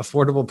for the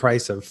affordable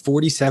price of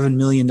 $47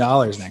 million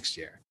next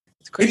year.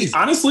 It's crazy.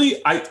 Honestly,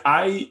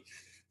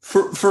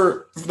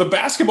 for the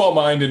basketball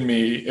mind in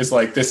me is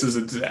this is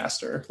a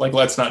disaster.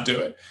 Let's not do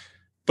it.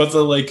 But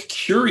the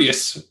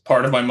curious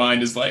part of my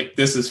mind is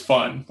this is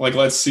fun.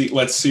 Let's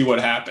see what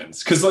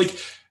happens. Because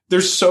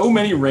there's so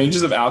many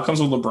ranges of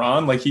outcomes with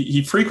LeBron.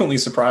 He frequently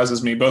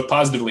surprises me, both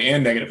positively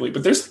and negatively.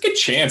 But there's a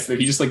chance that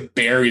he just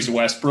buries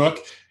Westbrook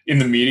in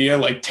the media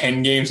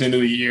 10 games into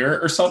the year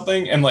or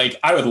something. And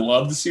I would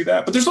love to see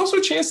that. But there's also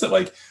a chance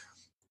that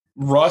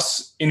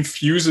Russ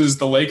infuses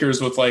the Lakers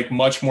with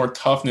much more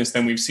toughness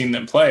than we've seen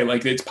them play.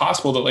 It's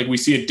possible that we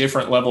see a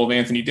different level of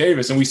Anthony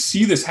Davis. And we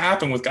see this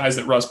happen with guys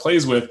that Russ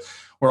plays with,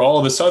 where all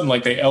of a sudden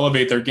they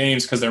elevate their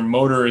games because their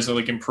motor is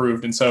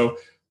improved. And so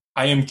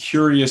I am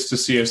curious to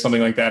see if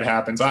something like that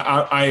happens.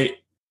 I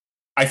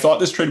thought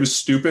this trade was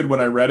stupid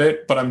when I read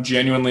it, but I'm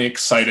genuinely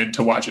excited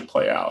to watch it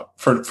play out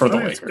for the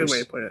Lakers. That's a good way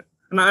to put it.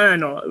 And I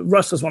know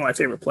Russ is one of my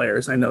favorite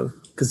players. I know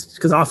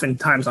because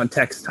oftentimes on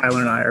text, Tyler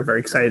and I are very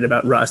excited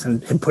about Russ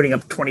and him putting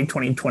up 20,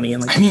 20, and 20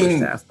 in like the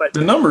first half. But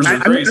the numbers are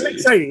crazy. I'm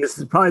excited. This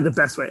is probably the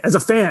best way. As a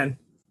fan,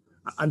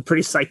 I'm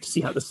pretty psyched to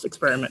see how this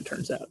experiment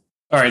turns out.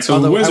 All right, so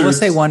although Wizards, I will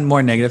say one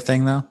more negative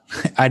thing though.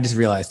 I just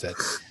realized it.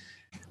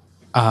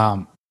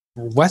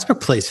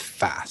 Westbrook plays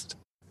fast.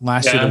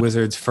 Last year, the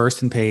Wizards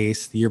first in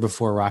pace. The year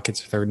before,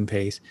 Rockets third in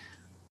pace.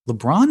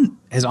 LeBron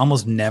has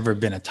almost never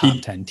been a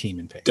top 10 team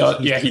in pace.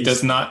 He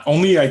does not.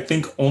 I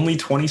think only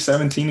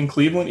 2017 in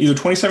Cleveland, either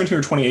 2017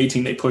 or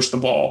 2018, they pushed the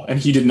ball, and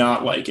he did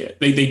not like it.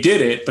 They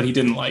did it, but he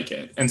didn't like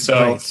it. And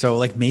so, so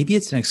like maybe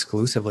it's an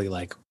exclusively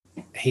like,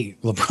 hey,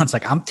 LeBron's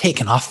like, I'm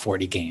taking off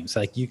 40 games.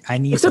 Like I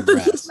need except some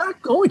that rest. he's not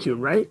going to,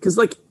 right? Because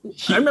like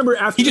I remember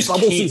after the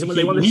bubble season when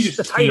they won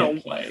the title,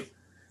 play.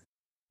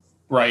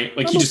 Right?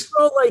 Like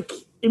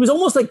it was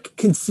almost like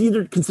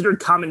considered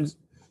common,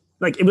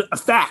 like it was a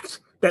fact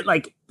that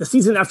like the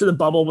season after the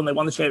bubble when they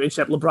won the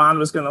championship, LeBron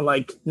was going to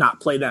like not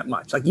play that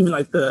much. Like even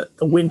like the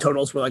win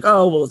totals were like,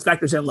 oh, well, it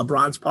factors in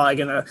LeBron's probably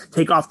going to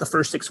take off the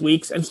first 6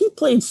 weeks. And he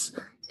plays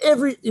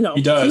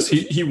he does.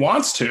 He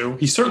wants to.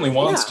 He certainly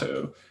wants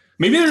to.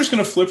 Maybe they're just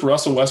going to flip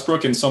Russell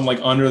Westbrook in some like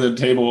under the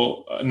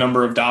table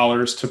number of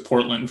dollars to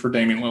Portland for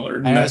Damian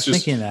Lillard. And I was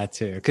thinking that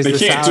too because the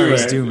can't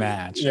salaries do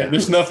match. Yeah,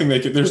 there's nothing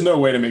there's no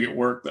way to make it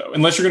work though,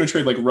 unless you're going to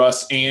trade like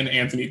Russ and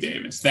Anthony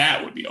Davis.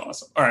 That would be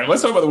awesome. All right,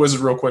 let's talk about the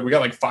Wizards real quick. We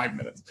got like 5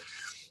 minutes.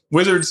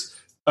 Wizards,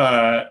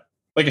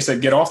 like I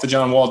said, get off the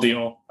John Wall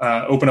deal,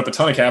 open up a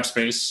ton of cap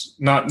space.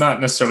 Not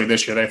necessarily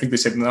this year. I think they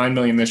saved $9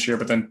 million this year,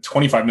 but then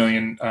 $25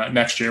 million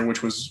next year,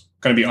 which was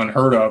going to be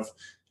unheard of.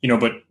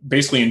 But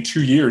basically in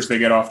 2 years they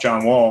get off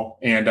John Wall,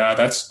 and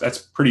that's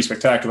pretty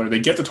spectacular. They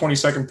get the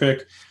 22nd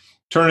pick,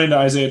 turn it into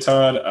Isaiah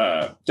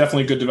Todd.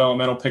 Definitely a good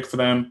developmental pick for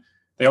them.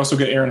 They also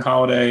get Aaron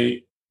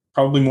Holiday,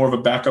 probably more of a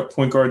backup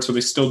point guard, so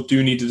they still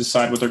do need to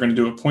decide what they're going to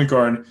do at point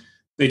guard.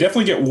 They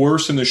definitely get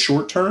worse in the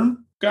short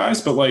term,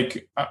 guys, but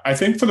like I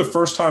think for the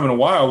first time in a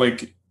while,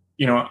 like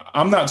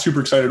I'm not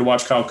super excited to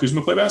watch Kyle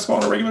Kuzma play basketball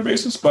on a regular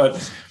basis,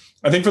 but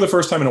I think for the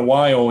first time in a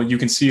while, you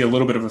can see a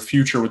little bit of a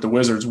future with the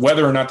Wizards,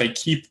 whether or not they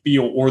keep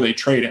Beal or they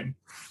trade him,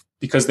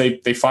 because they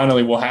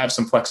finally will have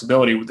some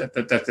flexibility with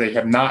that they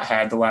have not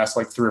had the last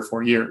like 3 or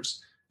 4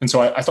 years. And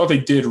so I thought they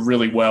did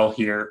really well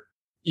here,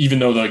 even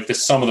though like the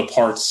sum of the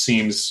parts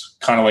seems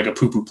kind of like a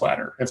poo-poo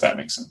platter, if that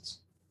makes sense.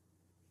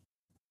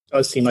 It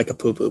does seem like a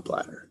poo-poo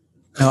platter.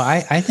 No,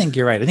 I think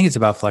you're right. I think it's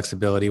about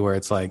flexibility where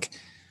it's like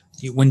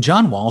when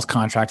John Wall's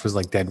contract was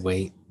like dead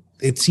weight,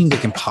 it seemed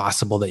like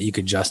impossible that you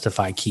could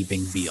justify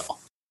keeping Beal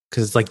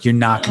because it's like you're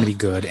not going to be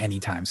good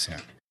anytime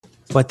soon.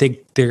 But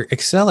they're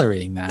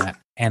accelerating that,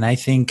 and I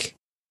think,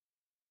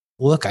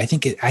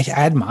 I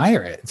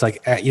admire it. It's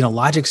like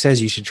logic says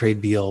you should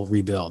trade Beal,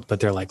 rebuild, but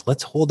they're like,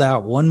 let's hold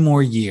out one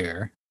more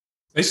year.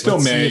 They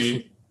still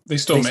may.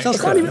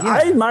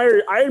 I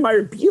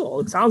admire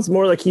Beal. It sounds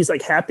more like he's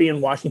like happy in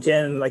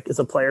Washington and like is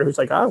a player who's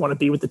like, I want to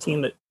be with the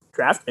team that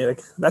drafted me.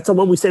 Like that's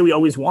what we say we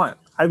always want.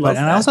 I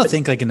also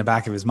think like in the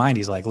back of his mind,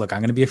 he's like, look,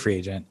 I'm going to be a free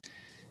agent.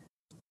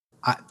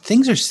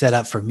 Things are set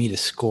up for me to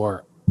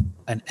score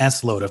an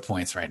S load of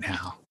points right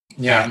now.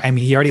 Yeah. I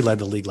mean, he already led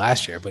the league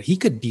last year, but he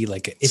could be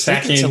like, if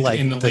second they get to like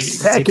in the league.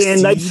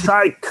 Second, nice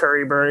try,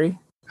 Currybury.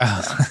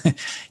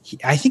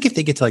 I think if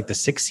they get to like the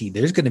 6th seed,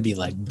 there's going to be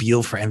like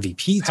Beal for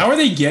MVP. How are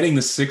they getting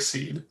the 6th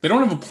seed? They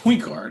don't have a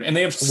point guard, and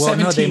they have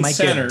 17 they might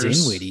centers. Get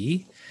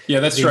Dinwiddie. Yeah,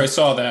 that's true. I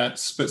saw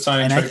that.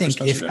 And I think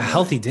if a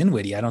healthy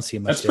Dinwiddie, I don't see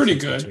much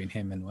difference between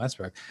him and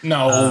Westbrook.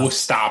 No,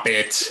 stop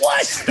it.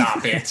 What?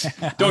 Stop it.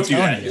 Don't do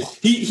that.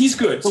 He's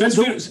good.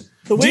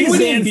 The way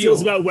Zan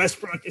feels about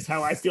Westbrook is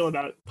how I feel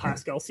about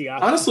Pascal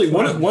Siakam. Honestly,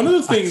 one of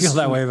the things I feel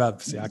that way about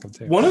Siakam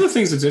too. One of the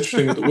things that's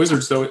interesting with the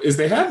Wizards, though, is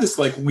they have this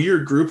like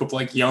weird group of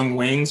like young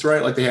wings,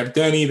 right? Like they have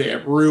Denny, they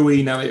have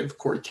Rui, now they have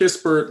Corey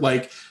Kispert.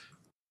 Like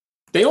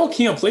they all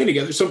can't play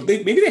together, so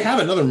maybe they have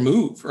another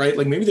move, right?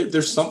 Like maybe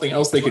there's something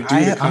else they could do.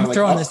 I'm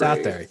throwing this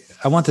out there.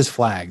 I want this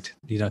flagged.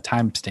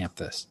 Timestamp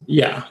this.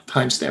 Yeah,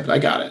 timestamp it. I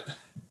got it.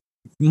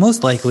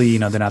 Most likely,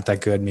 they're not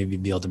that good. Maybe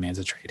Beal demands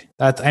a trade.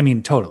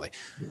 Totally.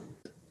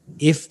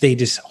 If they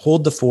just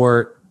hold the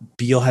fort,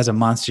 Beal has a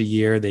monster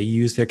year, they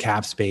use their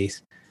cap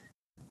space.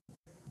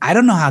 I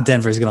don't know how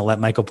Denver is going to let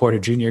Michael Porter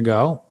Jr.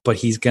 go, but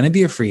he's going to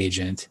be a free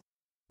agent.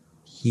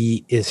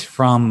 He is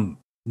from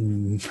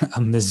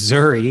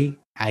Missouri.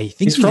 I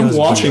think he's from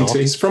Washington.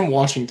 Beal. He's from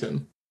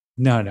Washington.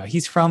 No,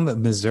 he's from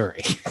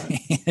Missouri.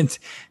 And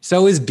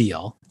so is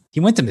Beal. He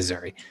went to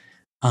Missouri.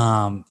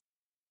 I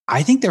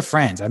think they're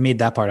friends. I made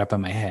that part up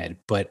in my head,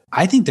 but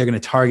I think they're going to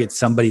target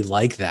somebody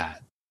like that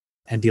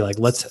and be like,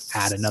 let's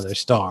add another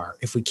star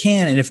if we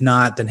can. And if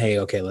not, then, hey,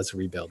 okay, let's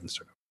rebuild and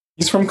start.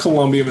 He's from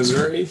Columbia,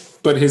 Missouri,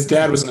 but his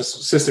dad was an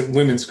assistant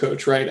women's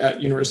coach, right, at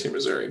University of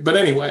Missouri. But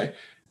anyway,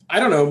 I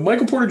don't know.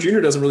 Michael Porter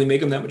Jr. doesn't really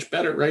make him that much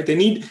better, right? They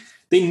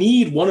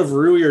need one of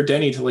Rui or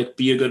Denny to like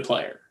be a good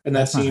player. And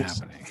that seems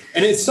not happening.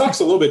 And it sucks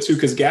a little bit too,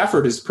 because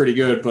Gafford is pretty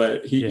good,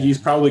 but he's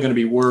probably going to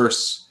be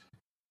worse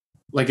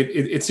like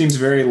it seems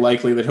very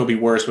likely that he'll be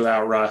worse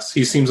without Russ.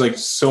 He seems like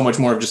so much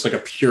more of just like a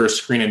pure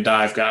screen and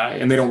dive guy,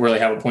 and they don't really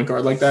have a point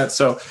guard like that.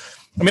 So,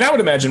 I mean, I would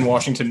imagine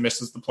Washington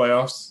misses the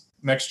playoffs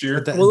next year.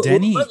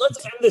 Denny,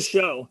 let's end the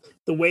show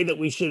the way that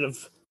we should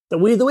have. The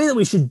way that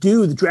we should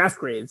do the draft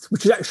grades,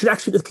 which should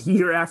actually be like a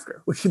year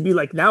after, which should be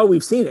like, now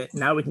we've seen it,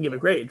 now we can give a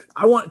grade.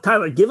 I want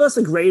Tyler, give us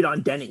a grade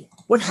on Denny.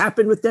 What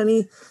happened with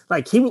Denny?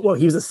 Like he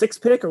was a 6th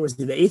pick, or was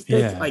he the 8th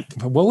pick? Yeah. Like,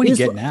 what would he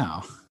get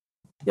now?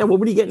 Yeah, what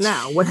would he get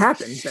now? What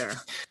happened there?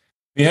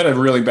 He had a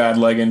really bad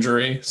leg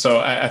injury, so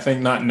I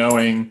think not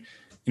knowing,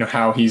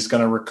 how he's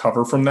going to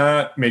recover from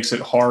that makes it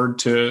hard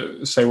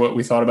to say what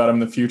we thought about him in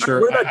the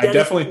future. I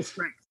definitely.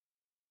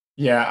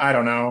 Yeah, I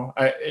don't know.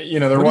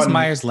 What does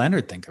Myers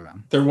Leonard think of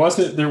him? There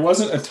wasn't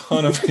a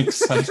ton of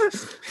exciting.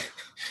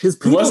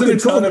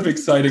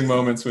 Exciting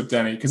moments with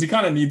Denny because he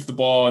kind of needs the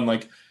ball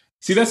and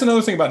see, that's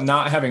another thing about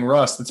not having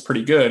Russ that's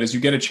pretty good is you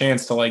get a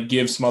chance to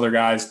give some other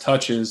guys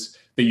touches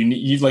that you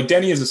need. Like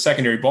Denny as a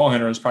secondary ball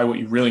handler is probably what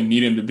you really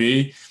need him to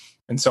be,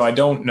 and so I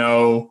don't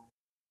know.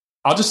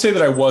 I'll just say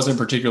that I wasn't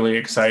particularly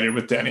excited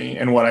with Denny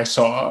and what I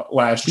saw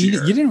last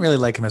year. You didn't really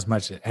like him as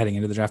much heading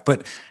into the draft,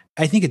 but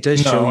I think it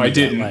does show. No, I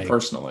didn't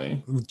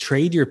personally.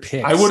 Trade your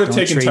picks. I would have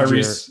taken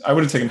Tyrese. I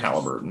would have taken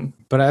Halliburton.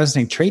 But I was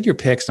saying, trade your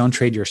picks. Don't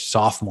trade your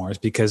sophomores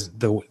because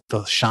the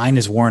shine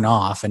is worn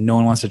off, and no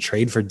one wants to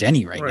trade for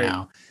Denny right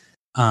now.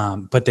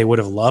 But they would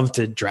have loved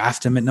to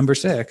draft him at number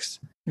 6.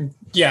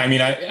 Yeah, I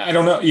mean, I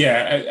don't know.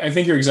 Yeah, I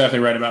think you're exactly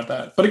right about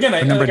that. But again,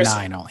 number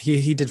 9.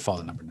 He did fall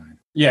to number 9.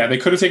 Yeah, they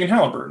could have taken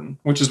Halliburton,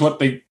 which is what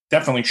they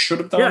definitely should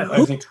have done.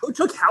 Yeah, who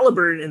took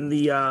Halliburton in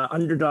the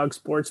Underdog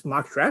Sports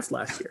mock draft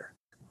last year?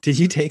 Did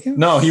you take him?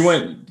 No, he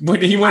went.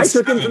 I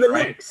took him to the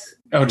Knicks.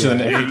 Oh, to the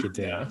Knicks.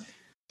 Yeah.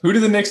 Who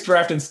did the Knicks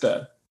draft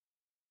instead?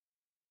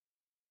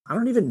 I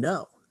don't even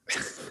know.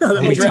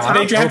 They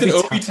drafted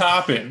Obi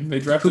Toppin.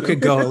 Who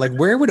could go?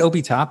 Where would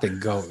Obi Toppin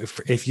go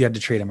if you had to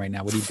trade him right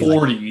now? Would he be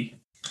 40?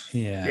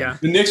 Yeah.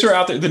 The Knicks are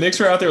out there. The Knicks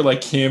are out there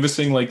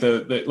canvassing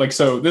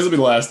so this will be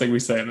the last thing we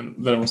say and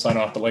then we'll sign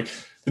off. But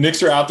the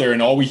Knicks are out there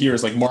and all we hear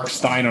is Mark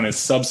Stein on his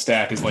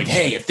Substack is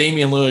hey, if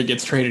Damian Lillard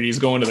gets traded, he's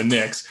going to the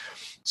Knicks.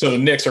 So the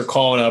Knicks are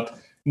calling up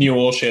Neil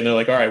Olshey and they're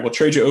all right, we'll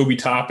trade you Obi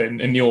Toppin.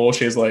 And Neil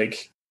Olshey is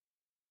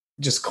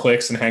just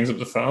clicks and hangs up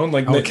the phone.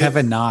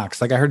 Kevin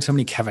Knox. I heard so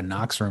many Kevin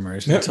Knox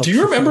rumors. Do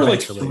you remember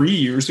 3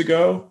 years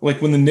ago,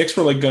 when the Knicks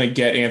were going to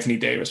get Anthony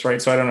Davis,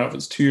 right? So I don't know if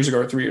it's 2 years ago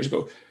or 3 years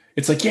ago.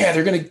 It's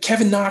they're going to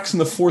Kevin Knox in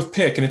the 4th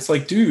pick. And it's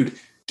dude,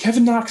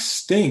 Kevin Knox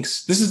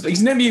stinks.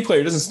 He's an NBA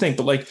player. It doesn't stink.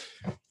 But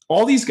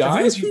all these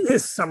guys. Have you seen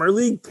his summer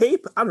league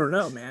tape? I don't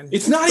know, man.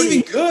 It's not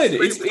even good.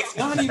 It's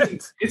not even,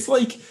 it's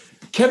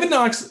Kevin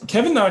Knox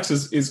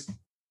is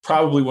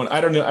probably one. I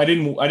don't know. I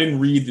didn't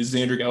read the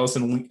Zandrick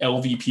Ellison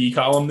LVP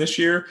column this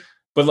year,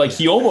 but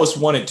he almost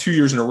won it 2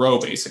 years in a row,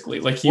 basically.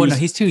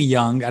 He's too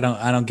young. I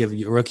don't give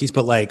you rookies,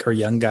 but or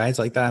young guys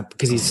like that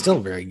because he's still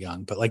very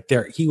young. But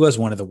he was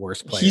one of the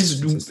worst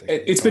players.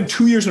 It's been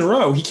 2 years in a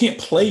row. He can't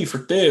play for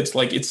Thibs.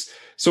 It's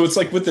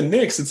with the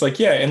Knicks. It's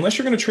unless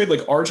you're going to trade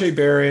RJ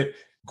Barrett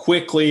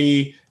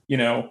quickly,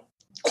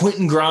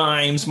 Quentin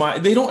Grimes,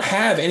 they don't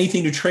have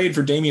anything to trade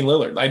for Damian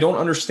Lillard. I don't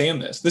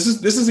understand this. This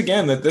is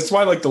again, that's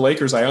why the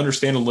Lakers, I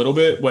understand a little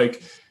bit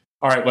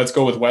all right, let's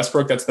go with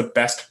Westbrook. That's the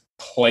best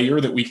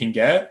player that we can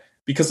get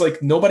because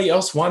nobody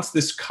else wants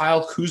this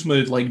Kyle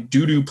Kuzma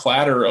doo-doo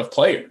platter of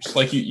players.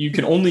 You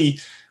can only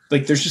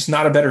there's just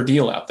not a better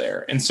deal out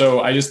there. And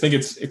so I just think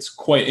it's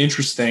quite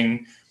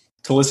interesting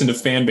to listen to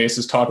fan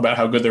bases talk about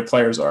how good their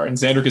players are. And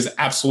Zandrick is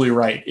absolutely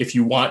right. If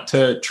you want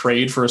to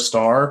trade for a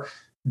star,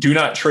 do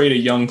not trade a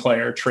young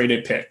player, trade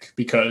a pick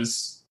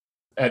because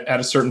at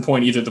a certain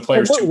point, either the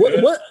player's too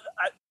good.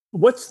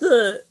 What's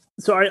the,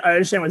 so I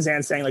understand what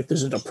Zan's saying,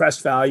 there's a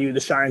depressed value, the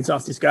shine's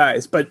off these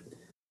guys, but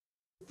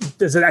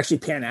does it actually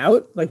pan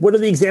out? What are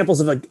the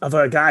examples of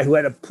a guy who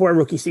had a poor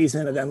rookie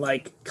season and then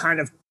kind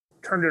of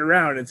turned it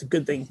around? It's a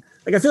good thing.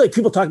 I feel like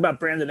people talk about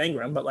Brandon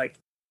Ingram, but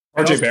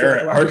RJ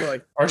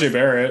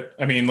Barrett.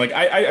 I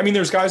mean,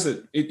 there's guys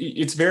that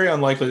it's very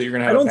unlikely that you're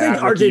going to have. I don't think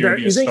RJ Barrett.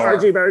 You think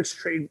RJ Barrett's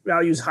trade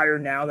value is higher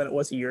now than it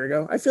was a year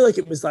ago? I feel like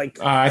it was I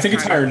think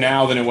it's higher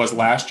now than it was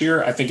last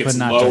year. I think it's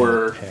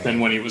lower than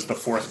when he was the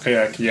 4th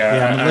pick.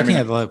 Yeah. Looking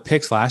at the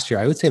picks last year,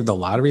 I would say of the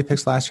lottery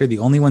picks last year, the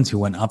only ones who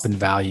went up in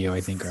value,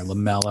 I think, are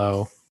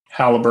LaMelo,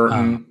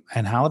 Halliburton,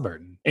 and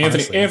Halliburton.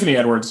 Anthony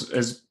Edwards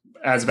is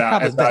as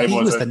valuable.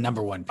 He was the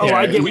number one pick. Oh,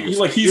 I get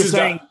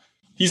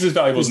he's as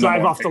valuable as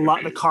drive off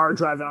the car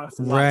driving off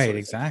the lot. Right,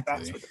 exactly.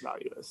 That's what the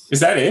value is.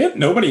 Is that it?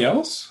 Nobody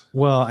else?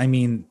 Well, I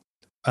mean,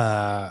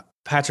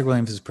 Patrick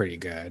Williams is pretty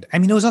good. I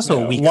mean, it was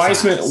also a weak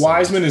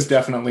Wiseman is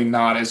definitely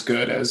not as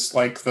good as the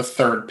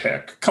 3rd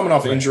pick coming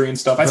off injury and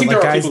stuff. I think there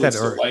are guys people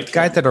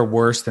that are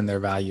worse than their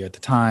value at the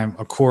time.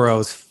 Okoro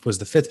was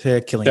the 5th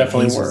pick, Killian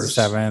Hayes was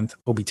the 7th,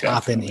 Obi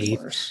Toppin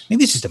 8th.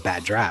 Maybe it's just a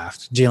bad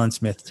draft. Jalen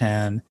Smith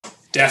 10.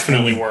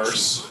 Definitely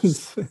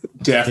worse.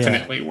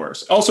 Definitely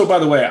worse. Also, by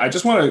the way, I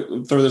just want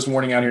to throw this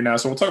warning out here now.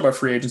 So we'll talk about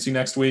free agency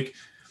next week,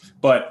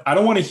 but I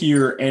don't want to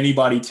hear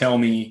anybody tell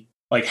me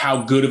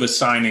how good of a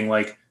signing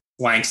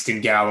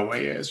Langston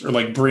Galloway is, or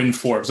like Bryn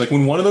Forbes. Like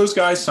when one of those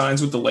guys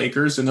signs with the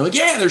Lakers and they're like,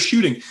 yeah, they're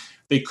shooting.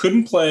 They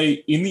couldn't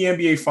play in the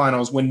NBA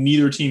Finals when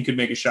neither team could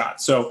make a shot.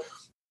 So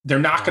they're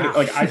not going to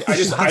like. I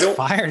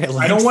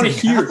don't want to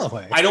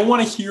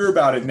hear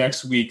about it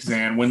next week,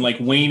 Zan. When like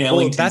Wayne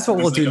Ellington. Well, that's what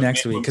we'll do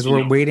next week because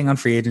we're waiting on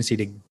free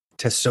agency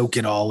to soak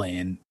it all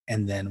in,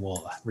 and then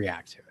we'll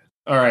react to it.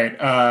 All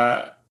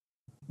right,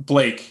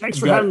 Blake. Thanks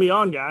for having me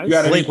on, guys.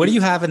 Blake, what do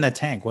you have in the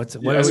tank? What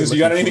you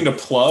got anything to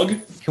plug?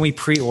 Can we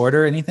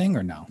pre-order anything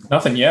or no?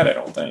 Nothing yet, I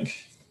don't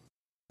think.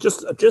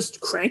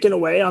 Just cranking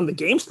away on the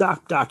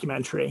GameStop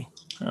documentary.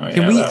 Oh, yeah,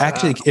 can we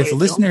actually, if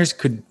listeners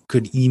could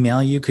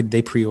email you, could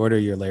they pre-order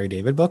your Larry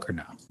David book or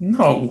no?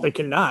 No, they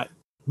cannot.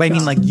 But I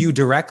mean, like you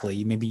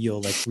directly, maybe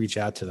you'll like reach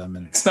out to them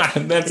and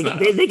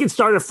they can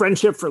start a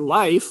friendship for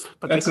life,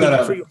 but that's not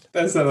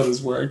how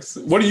this works.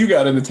 What do you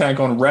got in the tank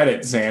on Reddit,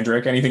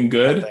 Zandrick? Anything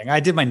good? I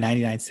did my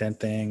 99-cent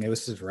thing. It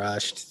was just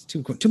rushed.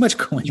 Too much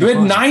going on. You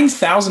had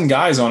 9,000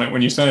 guys on it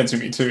when you sent it to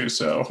me too.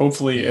 So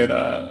hopefully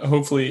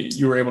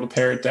you were able to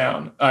pare it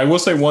down. I will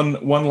say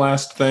one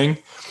last thing.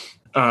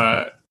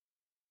 I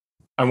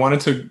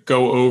wanted to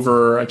go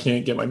over. I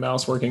can't get my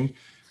mouse working.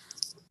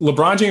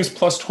 LeBron James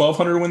plus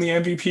 1,200 to win the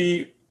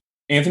MVP.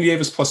 Anthony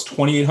Davis plus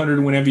 2,800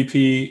 to win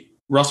MVP.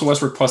 Russell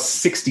Westbrook plus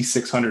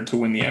 6,600 to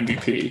win the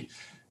MVP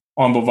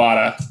on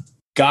Bovada.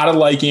 Gotta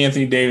like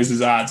Anthony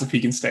Davis's odds if he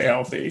can stay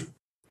healthy.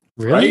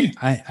 Really?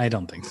 Right? I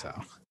don't think so.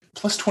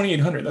 Plus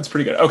 2,800. That's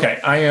pretty good.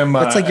 Okay, I am.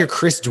 That's like your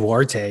Chris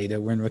Duarte to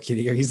win Rookie of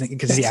the Year. He's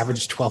because he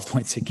averaged 12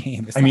 points a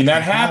game.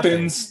 That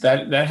happens.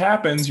 That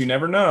happens. You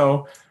never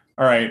know.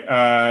 All right.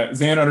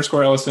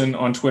 Zan_Ellison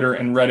on Twitter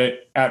and Reddit,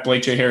 at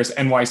Blake J. Harris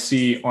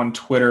NYC on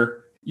Twitter.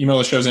 Email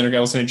the show,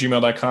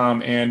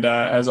 ZandrickEllison@gmail.com. And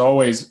as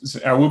always,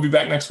 we'll be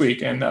back next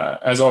week. And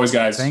as always,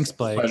 guys, thanks,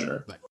 Blake.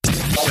 Pleasure.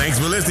 Thanks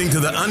for listening to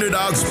the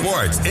Underdog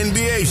Sports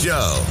NBA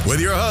Show with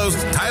your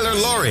hosts, Tyler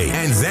Laurie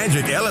and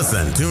Zandrick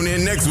Ellison. Tune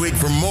in next week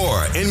for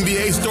more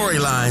NBA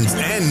storylines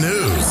and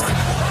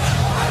news.